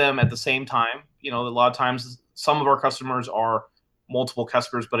have them at the same time. You know, a lot of times some of our customers are multiple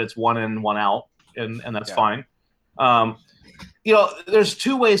customers, but it's one in, one out, and that's fine. You know, there's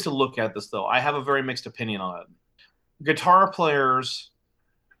 2 ways to look at this, though. I have a very mixed opinion on it. Guitar players,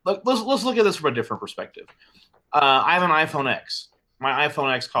 let's look at this from a different perspective. I have an iPhone X. My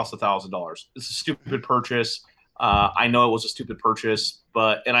iPhone X costs $1,000. It's a stupid purchase. I know it was a stupid purchase,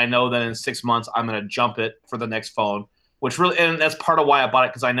 and I know that in 6 months I'm going to jump it for the next phone, and that's part of why I bought it,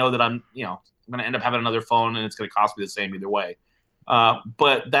 because I know that I'm going to end up having another phone and it's going to cost me the same either way.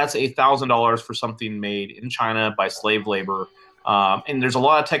 But that's $1,000 for something made in China by slave labor. And there's a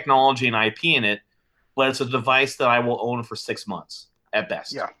lot of technology and IP in it, but it's a device that I will own for 6 months at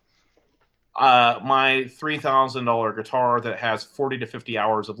best. Yeah. My $3,000 guitar that has 40 to 50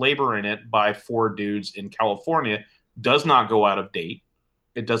 hours of labor in it by 4 dudes in California does not go out of date.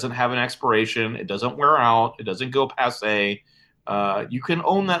 It doesn't have an expiration. It doesn't wear out. It doesn't go passe. You can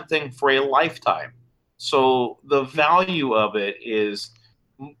own that thing for a lifetime. So the value of it is,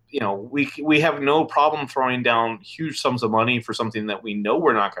 we have no problem throwing down huge sums of money for something that we know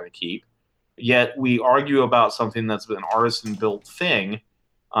we're not going to keep. Yet we argue about something that's an artisan-built thing.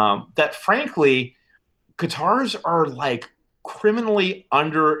 That frankly, guitars are like criminally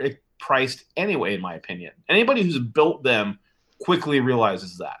underpriced anyway, in my opinion. Anybody who's built them quickly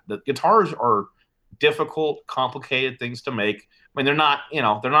realizes that guitars are difficult, complicated things to make. I mean, they're not an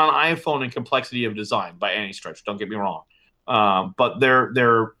iPhone in complexity of design by any stretch. Don't get me wrong, but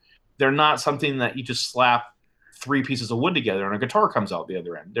they're not something that you just slap 3 pieces of wood together and a guitar comes out the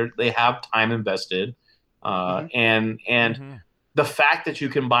other end. They have time invested, and the fact that you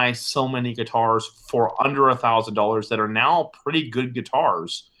can buy so many guitars for under $1,000 that are now pretty good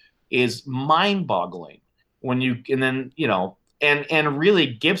guitars is mind-boggling. And really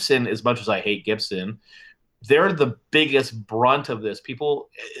Gibson, as much as I hate Gibson, they're the biggest brunt of this.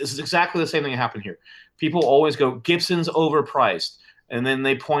 It's exactly the same thing that happened here. People always go, Gibson's overpriced. And then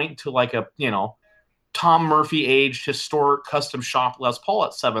they point to like a, Tom Murphy aged historic custom shop Les Paul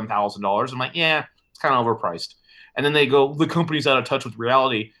at $7,000. I'm like, yeah, it's kind of overpriced. And then they go, the company's out of touch with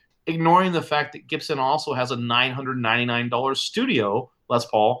reality, ignoring the fact that Gibson also has a $999 studio Les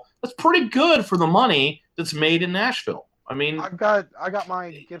Paul. That's pretty good for the money that's made in Nashville. I mean, I got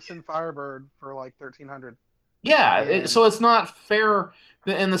my Gibson Firebird for like $1,300. Yeah, so it's not fair.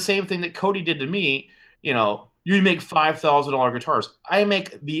 And the same thing that Cody did to me, you make $5,000 guitars. I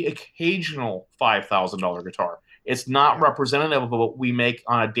make the occasional $5,000 guitar. It's not representative of what we make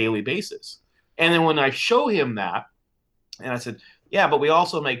on a daily basis. And then when I show him that, and I said, yeah, but we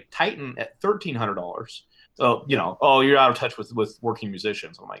also make Titan at $1,300. So, you're out of touch with working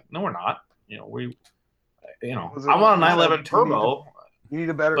musicians. I'm like, no, we're not. I want a 911 turbo. You need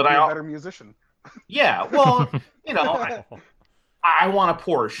a better musician. Yeah, well, I want a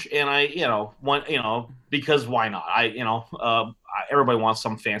Porsche, and because why not? Everybody wants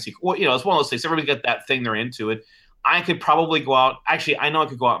some fancy. Well, it's one of those things. Everybody got that thing they're into it. I could probably go out. Actually, I know I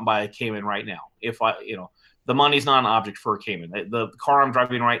could go out and buy a Cayman right now if the money's not an object for a Cayman. The car I'm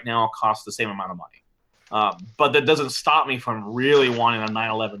driving right now costs the same amount of money. But that doesn't stop me from really wanting a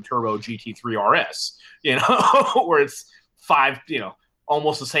 911 Turbo GT3 RS, where it's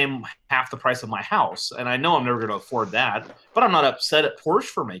almost the same, half the price of my house. And I know I'm never going to afford that, but I'm not upset at Porsche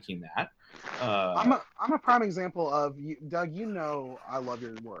for making that. I'm a prime example of you, Doug. I love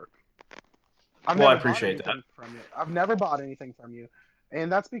your work. I appreciate that. From you. I've never bought anything from you,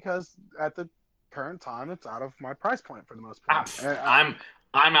 and that's because at the current time, it's out of my price point for the most part.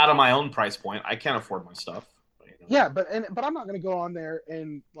 I'm out of my own price point. I can't afford my stuff. Yeah, but I'm not going to go on there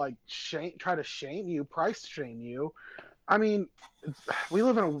and like try to shame you, price shame you. I mean, we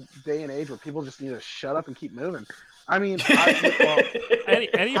live in a day and age where people just need to shut up and keep moving. I mean,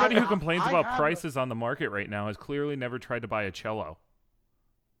 anybody who complains about prices on the market right now has clearly never tried to buy a cello.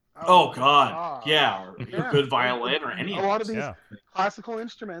 Oh God, yeah, or a good violin or any. A lot of these classical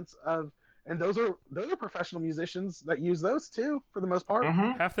instruments and those are professional musicians that use those too for the most part.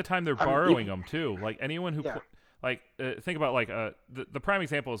 Mm-hmm. Half the time they're borrowing them too. Like anyone who think about like the prime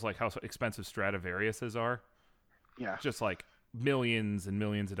example is like how expensive Stradivariuses are. Yeah, just like millions and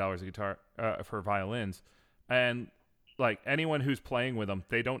millions of dollars a guitar for violins, and like anyone who's playing with them,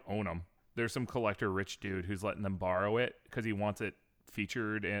 they don't own them. There's some collector rich dude who's letting them borrow it because he wants it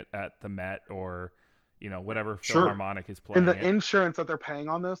featured at the Met or whatever Philharmonic is playing. And the insurance that they're paying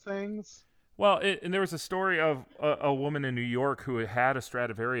on those things. Well, and there was a story of a woman in New York who had a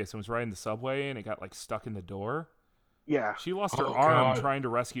Stradivarius and was riding the subway and it got like stuck in the door. Yeah, she lost her arm trying to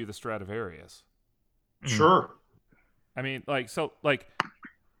rescue the Stradivarius. Sure. I mean,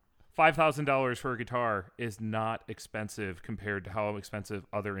 $5,000 for a guitar is not expensive compared to how expensive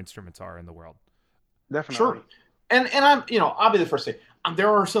other instruments are in the world. Definitely. Sure. And I'm, I'll be the first to say, there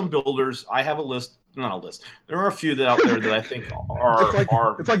are some builders. I have a list, not a list. There are a few that out there that I think are.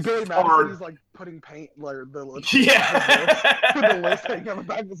 It's like Billy Madison. He's like putting paint, like the list. Yeah. Put the list hanging on the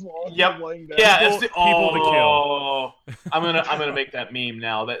back of his wall. Yep. Yeah. It's people to kill. I'm gonna make that meme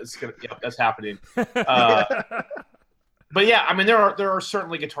now. That's happening. But yeah, I mean, there are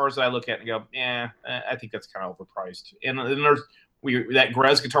certainly guitars that I look at and go, I think that's kind of overpriced. And there's that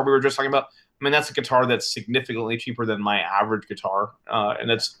Grez guitar we were just talking about. I mean, that's a guitar that's significantly cheaper than my average guitar, and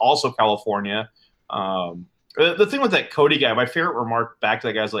it's also California. The thing with that Cody guy, my favorite remark back to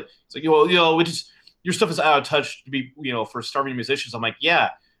that guy is like, well, your stuff is out of touch to be, for starving musicians. I'm like,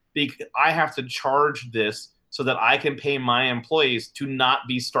 yeah, I have to charge this so that I can pay my employees to not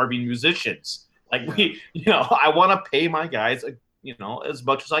be starving musicians. Like I want to pay my guys, as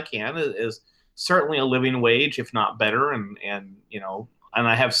much as I can, is certainly a living wage, if not better, and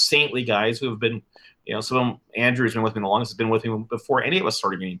I have saintly guys who have been, some of them, Andrew's been with me the longest, has been with me before any of us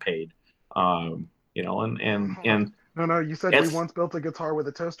started getting paid. No, you said we once built a guitar with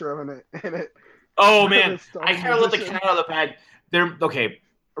a toaster oven in it. Oh man, I kind of let the cat out of the bag. Okay.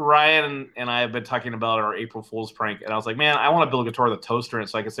 Ryan and I have been talking about our April Fool's prank, and I was like, man, I want to build a guitar with a toaster in it,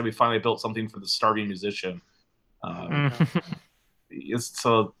 so I can say we finally built something for the starving musician. So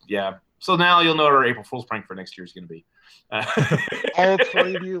now you'll know what our April Fool's prank for next year is going to be. All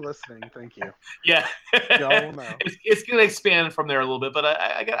 20 of you listening, thank you. Yeah, y'all know. It's going to expand from there a little bit, but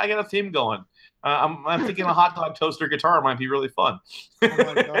I got a theme going. I'm thinking a hot dog toaster guitar might be really fun.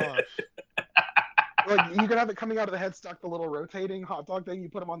 Oh my gosh. Like you could have it coming out of the headstock, the little rotating hot dog thing. You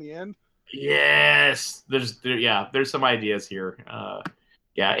put them on the end. Yes, there's some ideas here.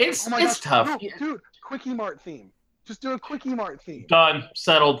 It's tough. No, dude, Quickie Mart theme. Just do a Quickie Mart theme. Done,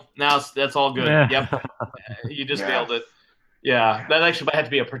 settled. Now that's all good. Yeah. Yep, you just nailed it. Yeah, that actually might have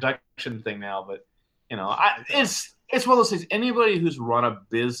to be a production thing now, but it's one of those things. Anybody who's run a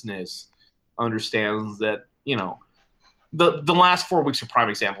business understands that The last 4 weeks are prime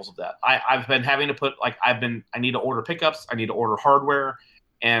examples of that. I've been having to put I need to order pickups, I need to order hardware,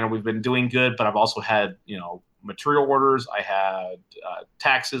 and we've been doing good. But I've also had material orders, I had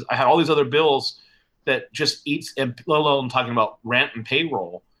taxes, I had all these other bills that just eats. And let alone talking about rent and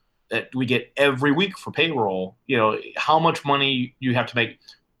payroll that we get every week for payroll. How much money you have to make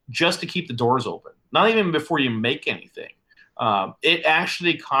just to keep the doors open. Not even before you make anything. It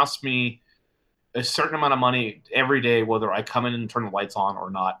actually costs me a certain amount of money every day, whether I come in and turn the lights on or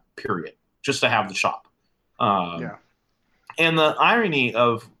not, period, just to have the shop. And the irony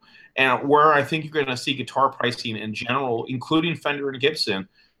of, and where I think you're going to see guitar pricing in general, including Fender and Gibson,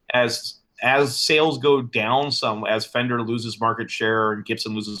 as sales go down some, as Fender loses market share and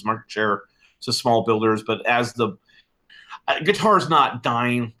Gibson loses market share to small builders, but as the guitar is not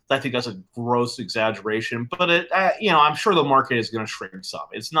dying. I think that's a gross exaggeration, but I'm sure the market is going to shrink some.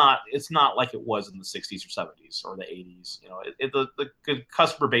 It's not like it was in the 60s or 70s or the 80s. The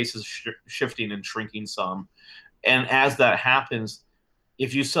customer base is shifting and shrinking some, and as that happens,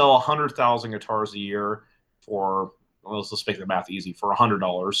 if you sell 100,000 guitars a year for, let's make the math easy, for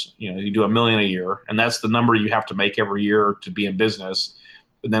 $100, you do $1 million a year, and that's the number you have to make every year to be in business.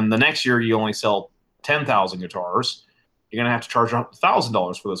 And then the next year you only sell 10,000 guitars. You're going to have to charge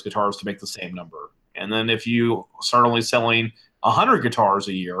 $1,000 for those guitars to make the same number. And then if you start only selling 100 guitars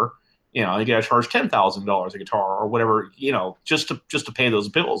a year, you got to charge $10,000 a guitar or whatever, just to pay those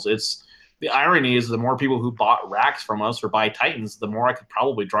bills. The irony is the more people who bought racks from us or buy Titans, the more I could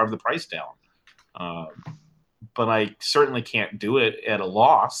probably drive the price down. But I certainly can't do it at a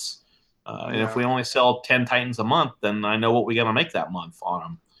loss. And if we only sell 10 Titans a month, then I know what we got to make that month on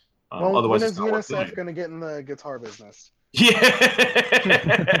them. Otherwise, when is UNICEF going to get in the guitar business?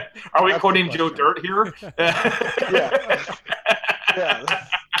 Yeah. Are we quoting Joe Dirt here? Yeah.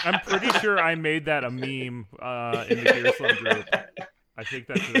 I'm pretty sure I made that a meme in the Gear Slum group. I think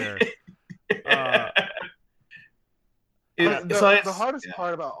that's there. The hardest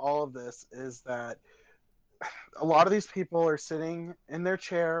part about all of this is that a lot of these people are sitting in their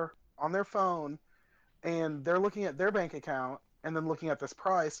chair on their phone and they're looking at their bank account and then looking at this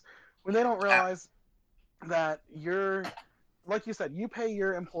price when they don't realize that you're, like you said, you pay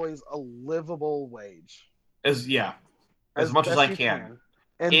your employees a livable wage. As much as I can.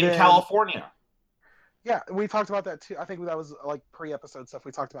 And in California. Yeah, we talked about that too. I think that was like pre-episode stuff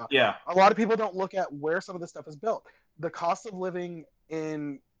we talked about. Yeah. A lot of people don't look at where some of this stuff is built. The cost of living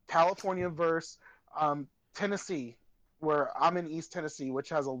in California versus Tennessee, where I'm in East Tennessee, which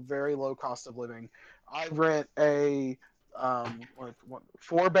has a very low cost of living. I rent a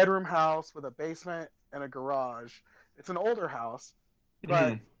 4-bedroom house with a basement and a garage. It's an older house,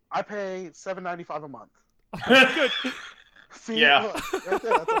 but I pay $7.95 a month. Good. See, look, right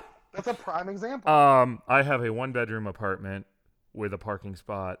there, that's a prime example. I have a 1-bedroom apartment with a parking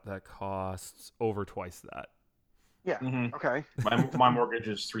spot that costs over twice that. Yeah. Okay. My mortgage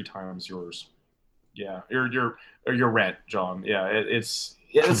is 3 times yours. Yeah. Your rent, John. Yeah. It's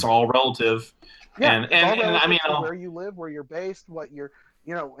all relative. Yeah. And I mean, where you live, where you're based, what you're,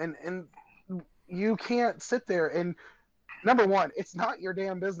 and you can't sit there and. Number one, it's not your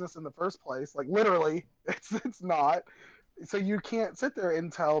damn business in the first place. Like literally, it's not. So you can't sit there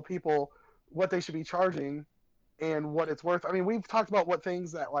and tell people what they should be charging and what it's worth. I mean, we've talked about what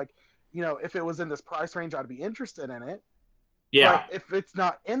things that if it was in this price range, I'd be interested in it. Yeah. But if it's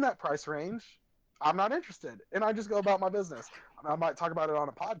not in that price range, I'm not interested. And I just go about my business. I might talk about it on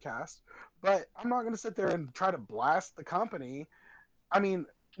a podcast, but I'm not going to sit there and try to blast the company. I mean,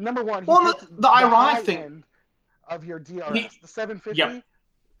 number one, the ironic thing of your DRS, the 750. Yep.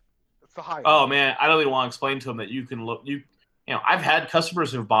 It's the highest. Oh man, I don't even want to explain to them that you can look. I've had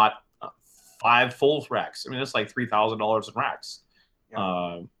customers who've bought 5 full racks. I mean, it's like $3,000 in racks.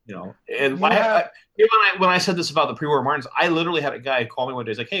 Yeah. And when I said this about the pre-war Martins, I literally had a guy call me one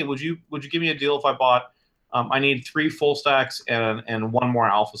day. He's like, "Hey, would you give me a deal if I bought? I need 3 full stacks and 1 more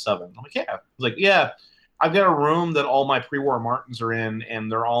Alpha 7." I'm like, "Yeah." I was like, "Yeah, I've got a room that all my pre-war Martins are in, and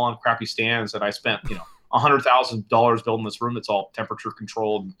they're all on crappy stands that I spent $100,000 building this room that's all temperature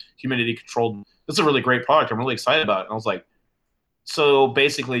controlled and humidity controlled. This is a really great product. I'm really excited about it." And I was like, so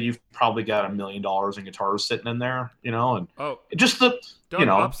basically you've probably got $1 million in guitars sitting in there, and just the,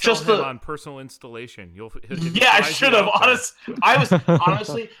 just the on personal installation. I should have. I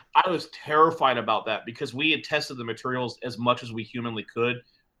was terrified about that because we had tested the materials as much as we humanly could,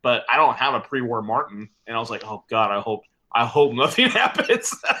 but I don't have a pre-war Martin. And I was like, oh God, I hope nothing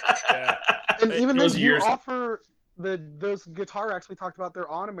happens. Yeah. And even though you offer those guitar racks we talked about, they're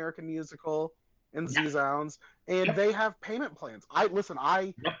on American Musical and Z-Sounds, and they have payment plans.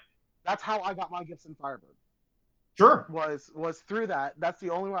 That's how I got my Gibson Firebird. Sure. Was through that. That's the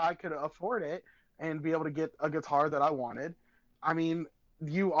only way I could afford it and be able to get a guitar that I wanted. I mean,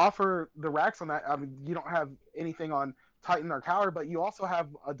 you offer the racks on that. I mean, you don't have anything on Titan or Coward, but you also have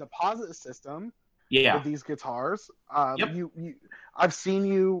a deposit system with these guitars. I've seen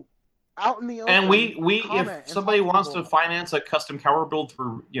you out in the open. And we if somebody wants to finance a custom Coward build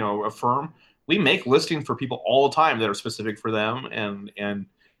through a firm, we make listings for people all the time that are specific for them, and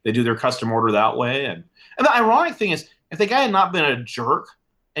they do their custom order that way. And the ironic thing is, if the guy had not been a jerk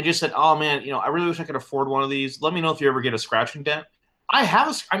and just said, "Oh man, I really wish I could afford one of these. Let me know if you ever get a scratching dent." I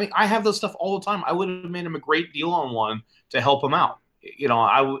have this stuff all the time. I would have made him a great deal on one to help him out.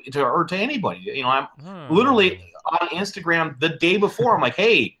 Or to anybody. I'm literally on Instagram the day before. I'm like,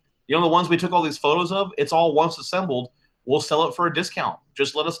 "Hey, the ones we took all these photos of, it's all once assembled. We'll sell it for a discount.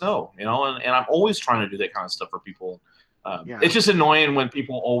 Just let us know." And I'm always trying to do that kind of stuff for people. It's just annoying when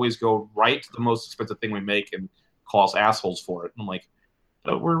people always go right to the most expensive thing we make and call us assholes for it. And I'm like,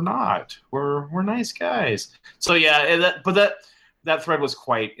 but we're not. We're nice guys. So yeah, that thread was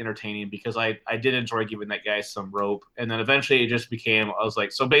quite entertaining because I did enjoy giving that guy some rope. And then eventually it just became, I was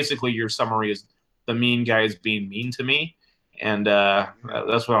like, so basically your summary is the mean guys being mean to me. And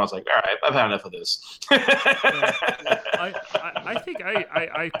that's when I was like, all right, I've had enough of this. I think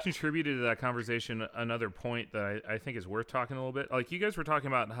I contributed to that conversation another point that I think is worth talking a little bit. Like you guys were talking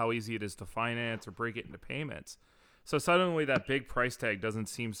about how easy it is to finance or break it into payments. So suddenly that big price tag doesn't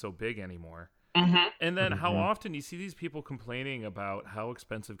seem so big anymore. Mm-hmm. And then how often you see these people complaining about how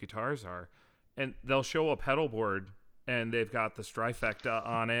expensive guitars are, and they'll show a pedal board and they've got the Strifecta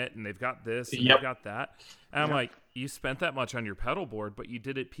on it, and they've got this, and Yep. they've got that. And I'm like, you spent that much on your pedal board, but you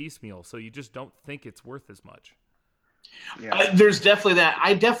did it piecemeal, so you just don't think it's worth as much. Yeah. There's definitely that.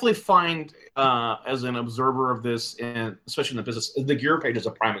 I definitely find, as an observer of this, and especially in the business, the gear page is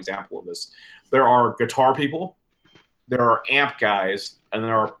a prime example of this. There are guitar people, there are amp guys, and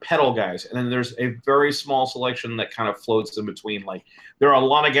there are pedal guys, and then there's a very small selection that kind of floats in between. Like, there are a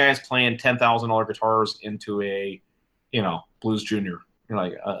lot of guys playing $10,000 guitars into a, Blues Junior. You're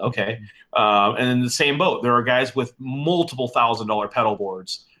like, okay. And in the same boat, there are guys with multiple $1,000 pedal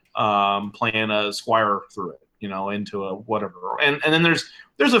boards playing a Squire through it, into a whatever. And then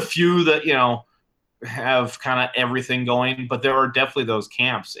there's a few that, have kind of everything going, but there are definitely those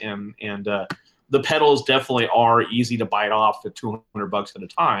camps, and the pedals definitely are easy to bite off at $200 at a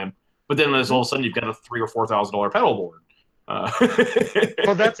time. But then there's all of a sudden you've got a $3,000 or $4,000 pedal board.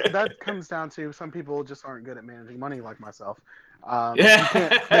 Well, that comes down to some people just aren't good at managing money, like myself. They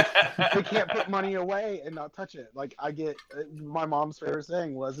can't put money away and not touch it. Like, I get my mom's favorite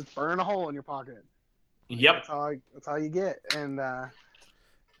saying was, "It's burning a hole in your pocket." Yep, that's how you get. And I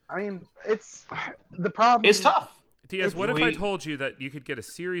mean, it's the problem. It's tough. Diaz, what if I told you that you could get a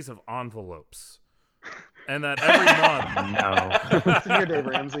series of envelopes, and that every month? No. It's in your day,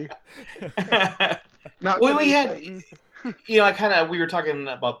 Ramsey. Well, we had, we were talking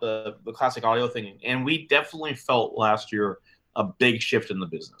about the classic audio thing, and we definitely felt last year a big shift in the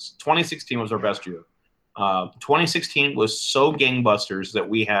business. 2016 was our best year. 2016 was so gangbusters that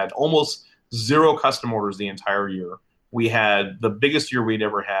we had almost 0 custom orders the entire year. We had the biggest year we'd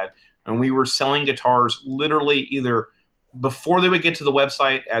ever had, and we were selling guitars literally either before they would get to the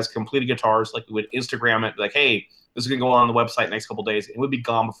website as completed guitars, like we would Instagram it, like, hey, this is going to go on the website next couple of days. It would be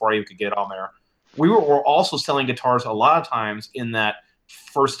gone before I even could get on there. We were also selling guitars a lot of times in that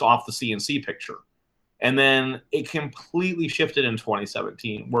first off the CNC picture. And then it completely shifted in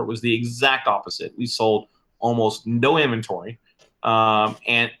 2017, where it was the exact opposite. We sold almost no inventory.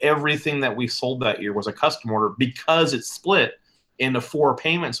 And everything that we sold that year was a custom order because it split into 4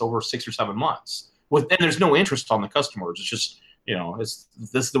 payments over 6 or 7 months. And there's no interest on the customers. It's just, this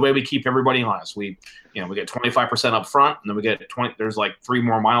is the way we keep everybody honest. We get 25% up front, and then we get 20. There's like 3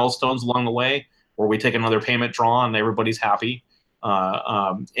 more milestones along the way where we take another payment draw, and everybody's happy.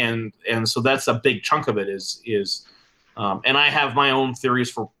 And so that's a big chunk of it is, and I have my own theories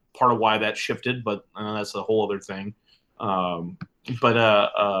for part of why that shifted, but that's a whole other thing. That's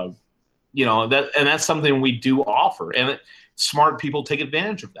something we do offer, and smart people take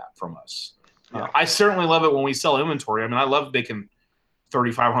advantage of that from us. Yeah. I certainly love it when we sell inventory. I mean, I love making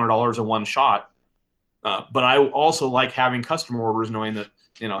 $3,500 in one shot, but I also like having customer orders, knowing that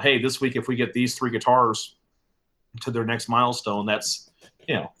hey, this week if we get these 3 guitars to their next milestone, that's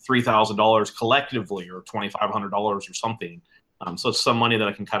 $3,000 collectively, or $2,500 or something. So it's some money that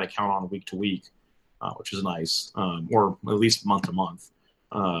I can kind of count on week to week, which is nice, or at least month to month.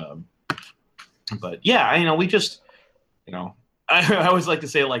 But yeah, we just, I always like to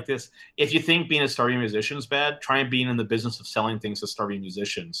say it like this: if you think being a starting musician is bad, try being in the business of selling things to starting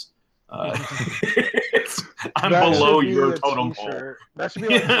musicians. I'm below your totem pole. That should be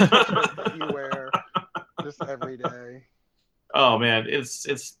like a t-shirt that you wear just every day. Oh man, it's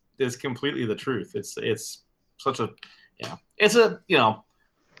completely the truth. It's such a it's a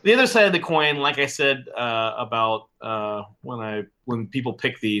the other side of the coin. Like I said about when people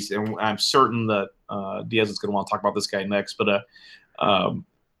pick these, and I'm certain that Diaz is going to want to talk about this guy next, but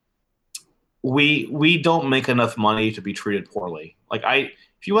we don't make enough money to be treated poorly. Like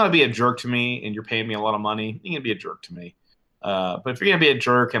if you want to be a jerk to me and you're paying me a lot of money, you're gonna be a jerk to me. But if you're gonna be a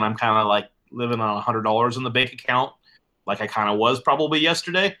jerk and I'm kind of like living on $100 in the bank account, like I kind of was probably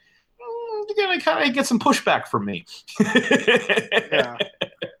yesterday, you're gonna kind of get some pushback from me. Yeah.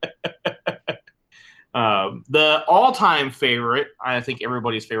 The all-time favorite, I think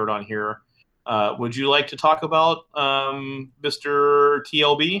everybody's favorite on here. Would you like to talk about Mr.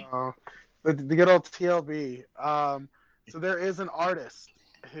 TLB? The good old TLB. So there is an artist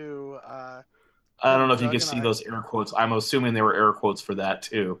who. I don't know if you can see those air quotes. I'm assuming they were air quotes for that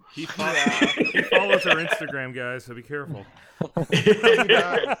too. He follows our Instagram, guys, so be careful. He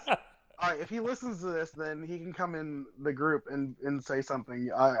does. All right, if he listens to this, then he can come in the group and say something.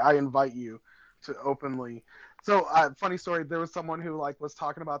 I invite you to openly. So, funny story. There was someone who was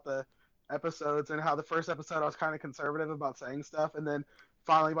talking about the episodes and how the first episode I was kind of conservative about saying stuff, and then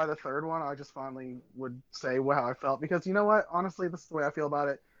finally by the third one, I just finally would say how I felt, because you know what? Honestly, this is the way I feel about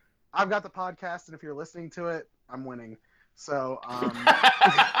it. I've got the podcast, and if you're listening to it, I'm winning. So, okie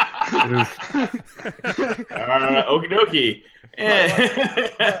dokie.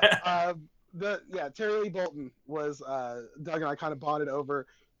 Terry Lee Bolton was Doug and I kind of bonded over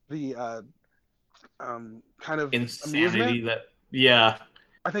the kind of insanity amusement. that yeah.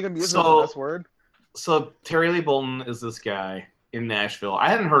 I think amusement is the best word. So Terry Lee Bolton is this guy in Nashville. I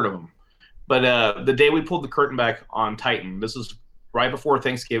hadn't heard of him, but the day we pulled the curtain back on Titan, this is right before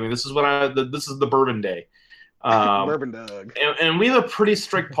Thanksgiving. This is when this is the bourbon day. Bourbon Doug. And we have a pretty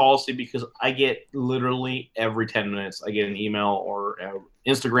strict policy because I get literally every 10 minutes, I get an email or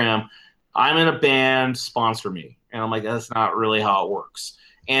Instagram. I'm in a band, sponsor me. And I'm like, that's not really how it works.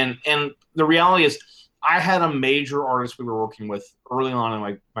 And the reality is, I had a major artist we were working with early on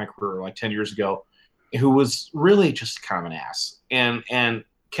in my career, like 10 years ago, who was really just kind of an ass. And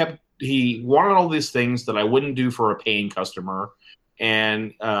he wanted all these things that I wouldn't do for a paying customer.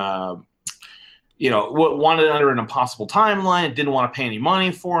 And, wanted it under an impossible timeline, didn't want to pay any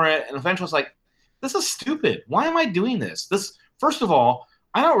money for it. And eventually I was like, this is stupid. Why am I doing this? First of all,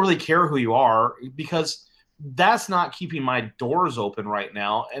 I don't really care who you are because that's not keeping my doors open right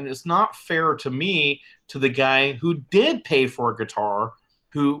now. And it's not fair to me, to the guy who did pay for a guitar,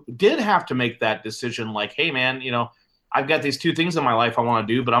 who did have to make that decision like, hey, man, I've got these two things in my life I want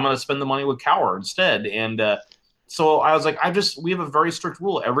to do, but I'm going to spend the money with Cower instead. And so I was like, we have a very strict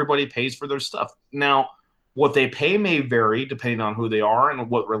rule. Everybody pays for their stuff. Now, what they pay may vary depending on who they are and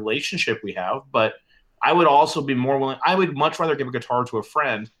what relationship we have, but I would also be more willing. I would much rather give a guitar to a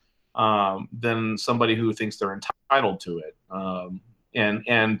friend than somebody who thinks they're entitled to it.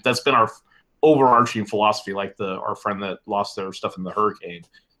 And that's been our overarching philosophy, like our friend that lost their stuff in the hurricane.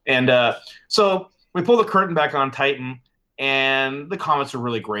 And so we pull the curtain back on Titan, and the comments are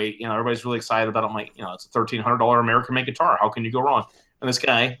really great. Everybody's really excited about it. I'm like, it's a $1,300 American-made guitar. How can you go wrong? And this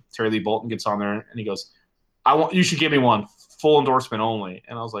guy, Terry Lee Bolton, gets on there and he goes, you should give me one, full endorsement only.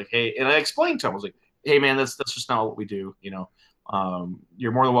 And I was like, hey, and I explained to him, I was like, hey, man, that's just not what we do.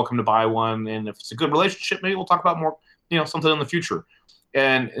 You're more than welcome to buy one. And if it's a good relationship, maybe we'll talk about more, something in the future.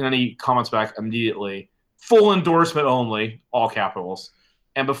 And then he comments back immediately, full endorsement only, all capitals.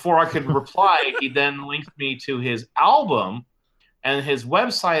 And before I could reply, he then linked me to his album, and his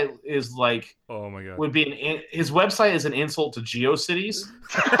website is like, oh my god, his website is an insult to GeoCities.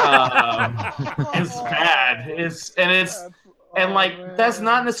 It's bad. That's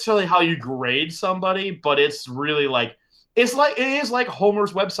not necessarily how you grade somebody, but it's really like it is like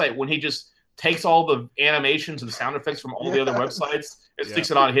Homer's website when he just takes all the animations and sound effects from all the other websites and sticks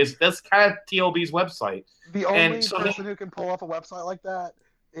it on his. That's kind of TLB's website. The only person who can pull off a website like that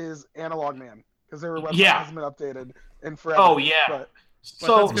is Analog Man, because their website hasn't been updated in forever. Oh yeah. But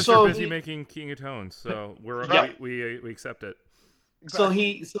that's because they're busy making King of Tones, so we accept it.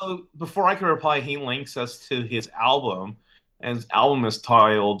 Exactly. So before I can reply, he links us to his album, and his album is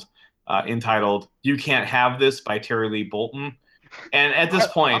entitled "You Can't Have This" by Terry Lee Bolton. And at this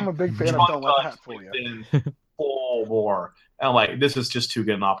point, I'm a big fan of Don't Let That Fool You. Full bore. And I'm like, this is just too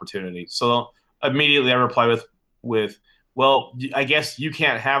good an opportunity. So immediately I reply with, well, I guess You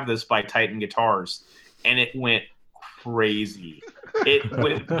Can't Have This by Titan Guitars. And it went crazy. It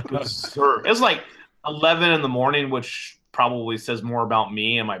went berserk. It was like 11 in the morning, which probably says more about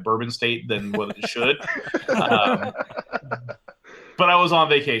me and my bourbon state than what it should. But I was on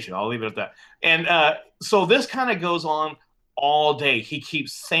vacation. I'll leave it at that. And so this kind of goes on all day. He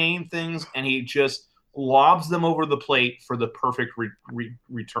keeps saying things, and he just lobs them over the plate for the perfect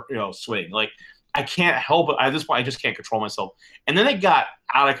return, swing. Like, I can't help it. At this point, I just can't control myself. And then it got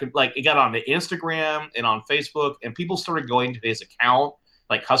it got on the Instagram and on Facebook, and people started going to his account,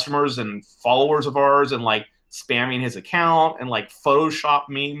 like customers and followers of ours, and like spamming his account, and like Photoshop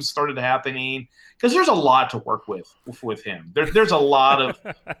memes started happening, because there's a lot to work with him. There's a lot of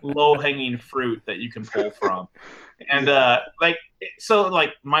low hanging fruit that you can pull from. And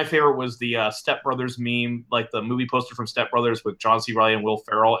my favorite was the Step Brothers meme, like the movie poster from Step Brothers with John C. Reilly and Will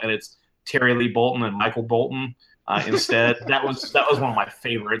Ferrell, and it's Terry Lee Bolton and Michael Bolton instead. that was one of my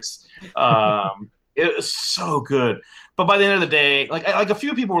favorites. It was so good. But by the end of the day, like a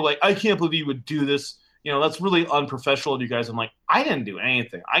few people were like, I can't believe you would do this. That's really unprofessional of you guys. I'm like, I didn't do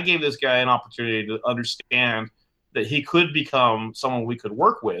anything. I gave this guy an opportunity to understand that he could become someone we could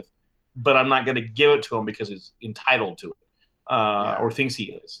work with, but I'm not going to give it to him because he's entitled to it or thinks he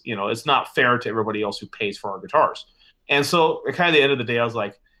is. It's not fair to everybody else who pays for our guitars. And so at kind of the end of the day, I was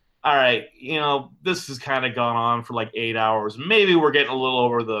like, all right, this has kind of gone on for like 8 hours. Maybe we're getting a little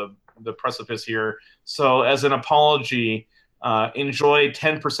over the precipice here. So as an apology, enjoy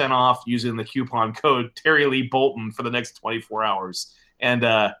 10% off using the coupon code Terry Lee Bolton for the next 24 hours. And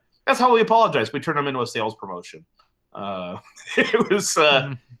that's how we apologize. We turned them into a sales promotion. It was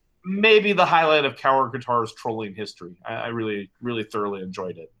maybe the highlight of Cower Guitars trolling history. I really, really thoroughly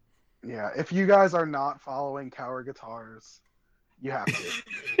enjoyed it. Yeah, if you guys are not following Cower Guitars, you have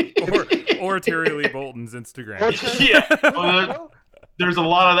to. or Terry Lee Bolton's Instagram. Well, there's a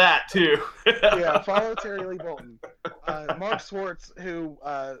lot of that too. Yeah, follow Terry Lee Bolton. Mark Swartz, who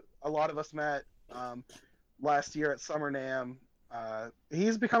a lot of us met last year at Summer NAMM,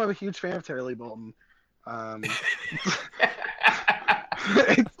 he's become a huge fan of Terry Lee Bolton.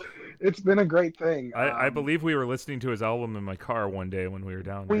 It's been a great thing. I believe we were listening to his album in my car one day when we were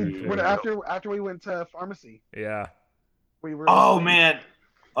down there. After we went to Pharmacy. Yeah. We were. Oh man,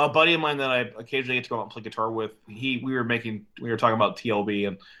 a buddy of mine that I occasionally get to go out and play guitar with. We were talking about TLB,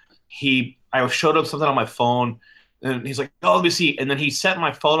 and I showed him something on my phone, and he's like, "Oh, let me see." And then he set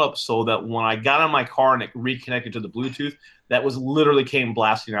my phone up so that when I got in my car and it reconnected to the Bluetooth, that was literally came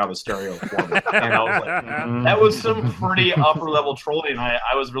blasting out of the stereo for me. And I was like, that was some pretty upper level trolling.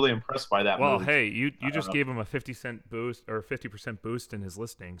 I was really impressed by that. Well, move. Hey, you just gave him a 50-cent boost or 50% boost in his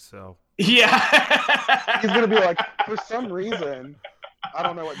listings, so yeah, he's gonna be like, for some reason, I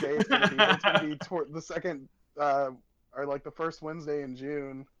don't know what day it's gonna be. It's gonna be toward the second or like the first Wednesday in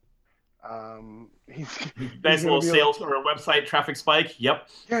June. He's nice little sales for a website traffic spike. Yep.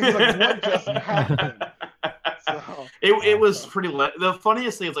 Yeah, he's like, what just happened? So, it was pretty. The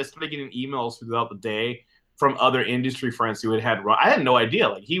funniest thing is I started getting emails throughout the day from other industry friends who had run. I had no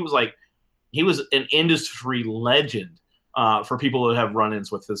idea. He was an industry legend for people who have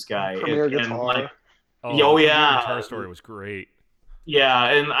run-ins with this guy. Premier Guitar. Yeah, Guitar Story was great. Yeah,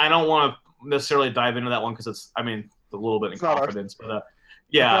 and I don't want to necessarily dive into that one because it's a little bit in confidence, but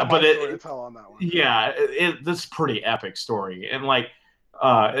yeah, but this pretty epic story, and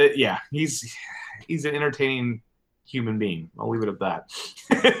he's an entertaining human being. I'll leave it at that.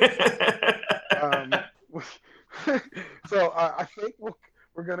 So I think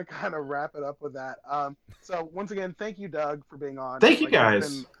we're going to kind of wrap it up with that. So once again, thank you, Doug, for being on. Thank you,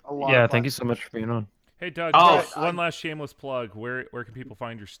 guys. Thank you so much for being on. Hey, Doug, one last shameless plug. Where can people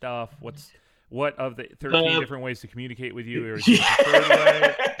find your stuff? What of the 13 different ways to communicate with you? Or is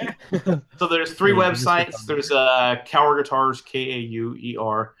So there's 3 websites. There's Cower Guitars,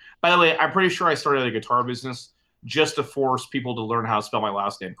 Kauer. By the way, I'm pretty sure I started a guitar business just to force people to learn how to spell my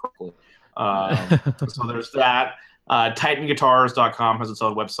last name correctly. So there's that. TitanGuitars.com has its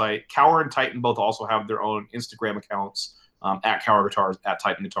own website. Cower and Titan both also have their own Instagram accounts at Cower Guitars, at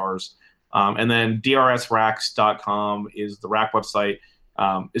Titan Guitars. And then DRSRacks.com is the rack website.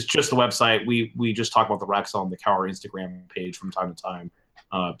 It's just the website. We just talk about the racks on the Cower Instagram page from time to time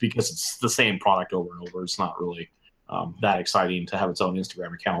because it's the same product over and over. It's not really that exciting to have its own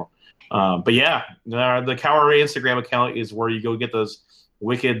Instagram account. But yeah, the Cower Instagram account is where you go get those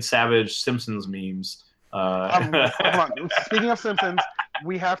wicked, savage Simpsons memes. Hold on. Speaking of Simpsons,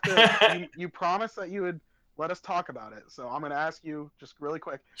 we have to. You promised that you would let us talk about it. So I'm going to ask you just really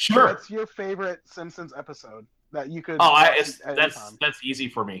quick. Sure. What's your favorite Simpsons episode that you could? That's easy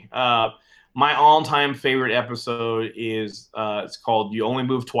for me. My all-time favorite episode is it's called "You Only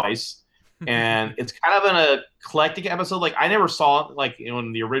Move Twice," and it's kind of an eclectic episode. Like I never saw it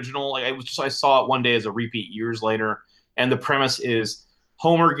in the original. I saw it one day as a repeat years later, and the premise is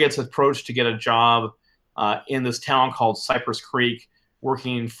Homer gets approached to get a job in this town called Cypress Creek,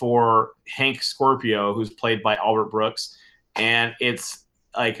 working for Hank Scorpio, who's played by Albert Brooks, and it's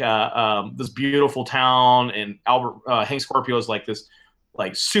like this beautiful town, and Hank Scorpio is like this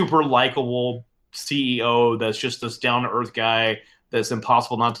super likable CEO that's just this down to earth guy that's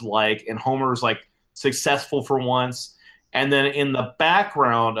impossible not to like, and Homer's like successful for once. And then in the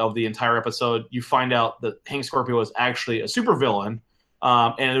background of the entire episode, you find out that Hank Scorpio is actually a supervillain,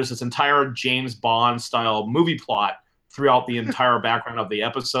 and there's this entire James Bond style movie plot throughout the entire background of the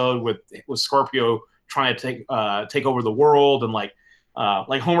episode with Scorpio trying to take over the world, and like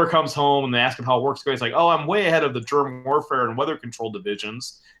Homer comes home and they ask him how it works. He's like, "Oh, I'm way ahead of the germ warfare and weather control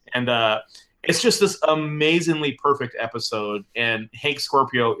divisions," and it's just this amazingly perfect episode. And Hank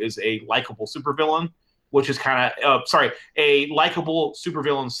Scorpio is a likable supervillain, which is a likable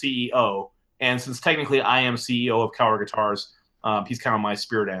supervillain CEO. And since technically I am CEO of Cower Guitars, he's kind of my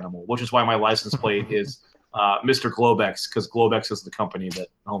spirit animal, which is why my license plate is Mr. Globex, because Globex is the company that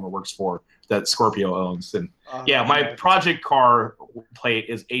Homer works for, that Scorpio owns. And my project car plate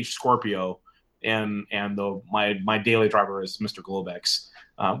is H Scorpio, and my daily driver is Mr. Globex,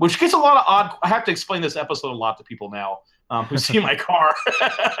 which gets a lot of odd. I have to explain this episode a lot to people now who see my car,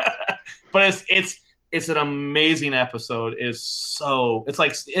 but it's an amazing episode. It's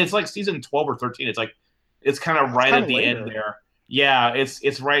like season 12 or 13. It's kind of right at the end there. Yeah,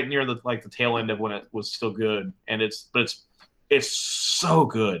 it's right near the tail end of when it was still good, and it's so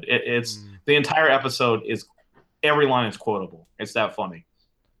good. The entire episode is, every line is quotable. It's that funny.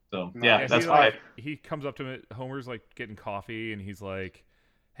 So yeah, that's why he comes up to him. Homer's like getting coffee, and he's like,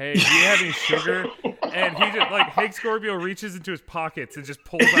 "Hey, do you have any sugar?" And he just like Hank Scorpio reaches into his pockets and just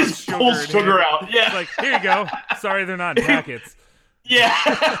pulls out sugar. Pulls sugar out. Yeah. He's like, here you go. Sorry, they're not in packets. Yeah.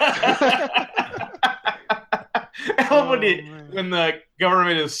 When the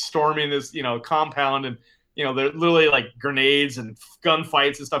government is storming this, compound, and they're literally like grenades and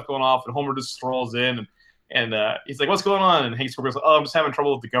gunfights and stuff going off, and Homer just strolls in and he's like, "What's going on?" And Hank Scorpio's like, "Oh, I'm just having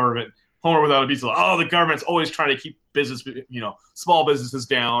trouble with the government." Homer without a beat's like, "Oh, the government's always trying to keep business, small businesses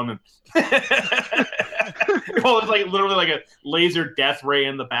down." And well, it's like literally like a laser death ray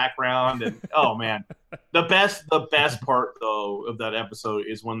in the background, and oh man, the best part though of that episode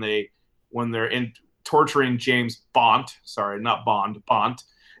is when they're in torturing James Bond. Sorry, not Bond. Bond,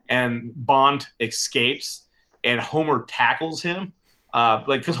 and Bond escapes, and Homer tackles him.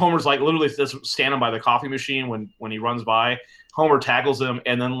 Because Homer's like literally just standing by the coffee machine when he runs by. Homer tackles him,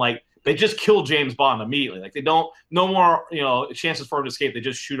 and then like they just kill James Bond immediately. Like they don't no more chances for him to escape. They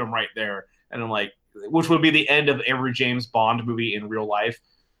just shoot him right there, and I'm like, which would be the end of every James Bond movie in real life,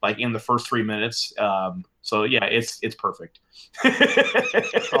 like in the first 3 minutes. So yeah, it's perfect.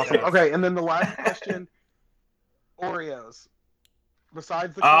 Awesome. Okay, and then the last question: Oreos.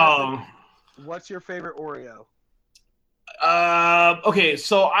 Besides the classic, what's your favorite Oreo? Okay,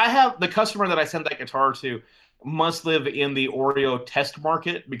 so I have the customer that I sent that guitar to must live in the Oreo test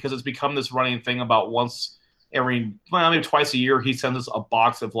market, because it's become this running thing about maybe twice a year he sends us a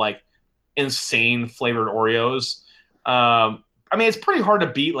box of like insane flavored Oreos. It's pretty hard to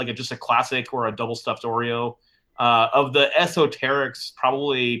beat like just a classic or a double stuffed Oreo. Of the esoterics,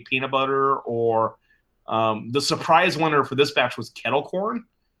 probably peanut butter, or the surprise winner for this batch was kettle corn,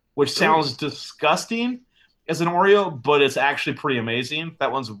 which sounds disgusting as an Oreo, but it's actually pretty amazing.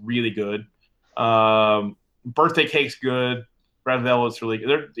 That one's really good. Birthday cake's good. Red Velvet's really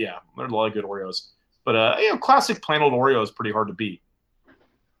good. There's a lot of good Oreos. But classic plain old Oreo is pretty hard to beat.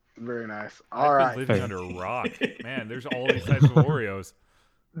 Very nice. I've been living under a rock. Man, there's all these types of Oreos.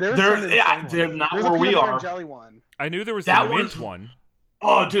 They're not where we are. Jelly one. I knew there was a mint one.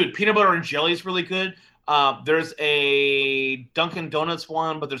 Oh, dude, peanut butter and jelly is really good. There's a Dunkin' Donuts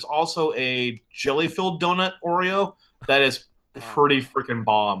one, but there's also a jelly-filled donut Oreo that is pretty freaking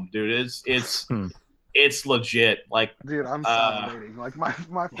bomb, dude. It's legit. Like, dude, I'm salivating. Like my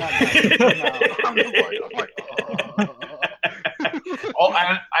fat guy. I'm like,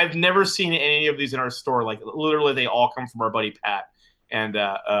 I've never seen any of these in our store. Like, literally, they all come from our buddy Pat. And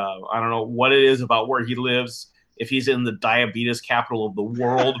I don't know what it is about where he lives, if he's in the diabetes capital of the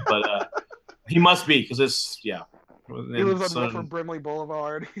world, but he must be, because it's, yeah. He lives on from Brimley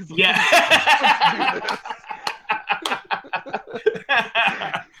Boulevard. He's like, yeah.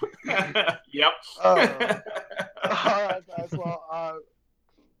 Yep. All right, guys. Well,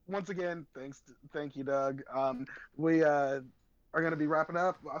 once again, thank you, Doug. We are going to be wrapping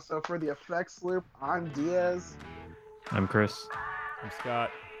up. So for the effects loop, I'm Diaz. I'm Chris. I'm Scott.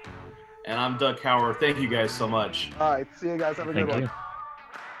 And I'm Doug Cower. Thank you guys so much. All right. See you guys. Have a good one.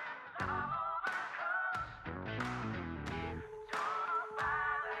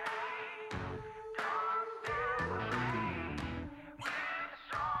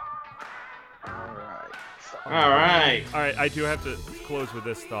 All right. I do have to close with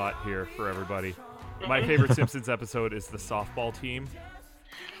this thought here for everybody. My favorite Simpsons episode is the softball team.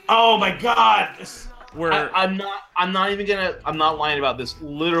 Oh my God! Where I'm not lying about this.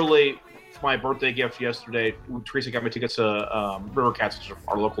 Literally, it's my birthday gift yesterday. Teresa got me tickets to River Cats, which is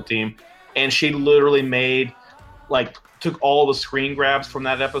our local team, and she literally took all the screen grabs from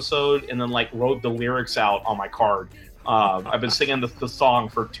that episode and then wrote the lyrics out on my card. I've been singing the song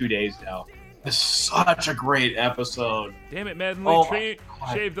for 2 days now. It's such a great episode. Damn it, Madden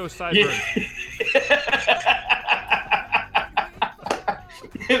shave those sideburns.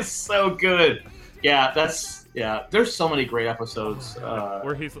 It's so good. Yeah, there's so many great episodes.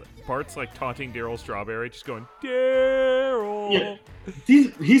 Where Bart's taunting Daryl Strawberry, just going, Daryl. Yeah.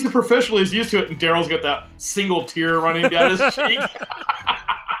 He's the professional, he's used to it, and Daryl's got that single tear running down his cheek.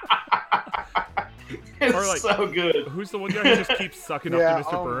 It's so good. Who's the one guy who just keeps sucking up to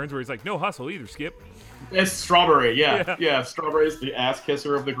Mr. Burns, where he's like, no hustle either, Skip? It's Strawberry, yeah. Strawberry's the ass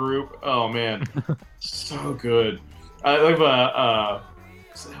kisser of the group. Oh, man. So good.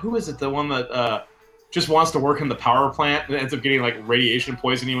 Who is it? The one that just wants to work in the power plant and ends up getting radiation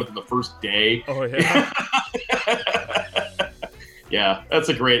poisoning within the first day. Oh, yeah. Yeah, that's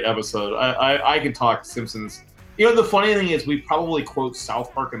a great episode. I can talk Simpsons. The funny thing is we probably quote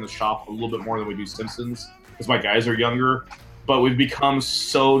South Park in the shop a little bit more than we do Simpsons because my guys are younger. But we've become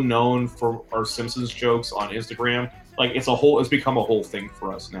so known for our Simpsons jokes on Instagram like it's become a whole thing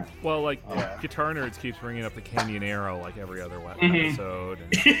for us now. Well, like Guitar Nerds keeps bringing up the Canyon Arrow like every other episode.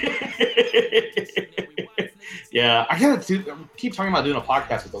 Yeah, I gotta keep talking about doing a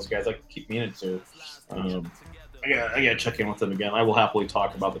podcast with those guys. I keep meaning to. I gotta check in with them again. I will happily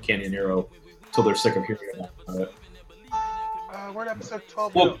talk about the Canyon Arrow until they're sick of hearing about it. We're at episode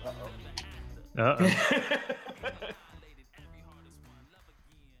 12. Well,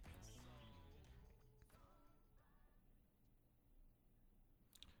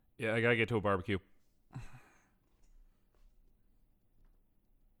 Yeah, I gotta get to a barbecue.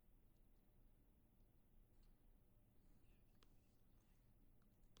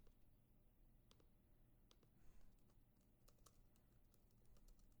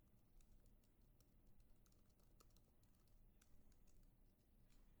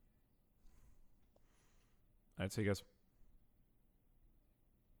 I'd say, guys.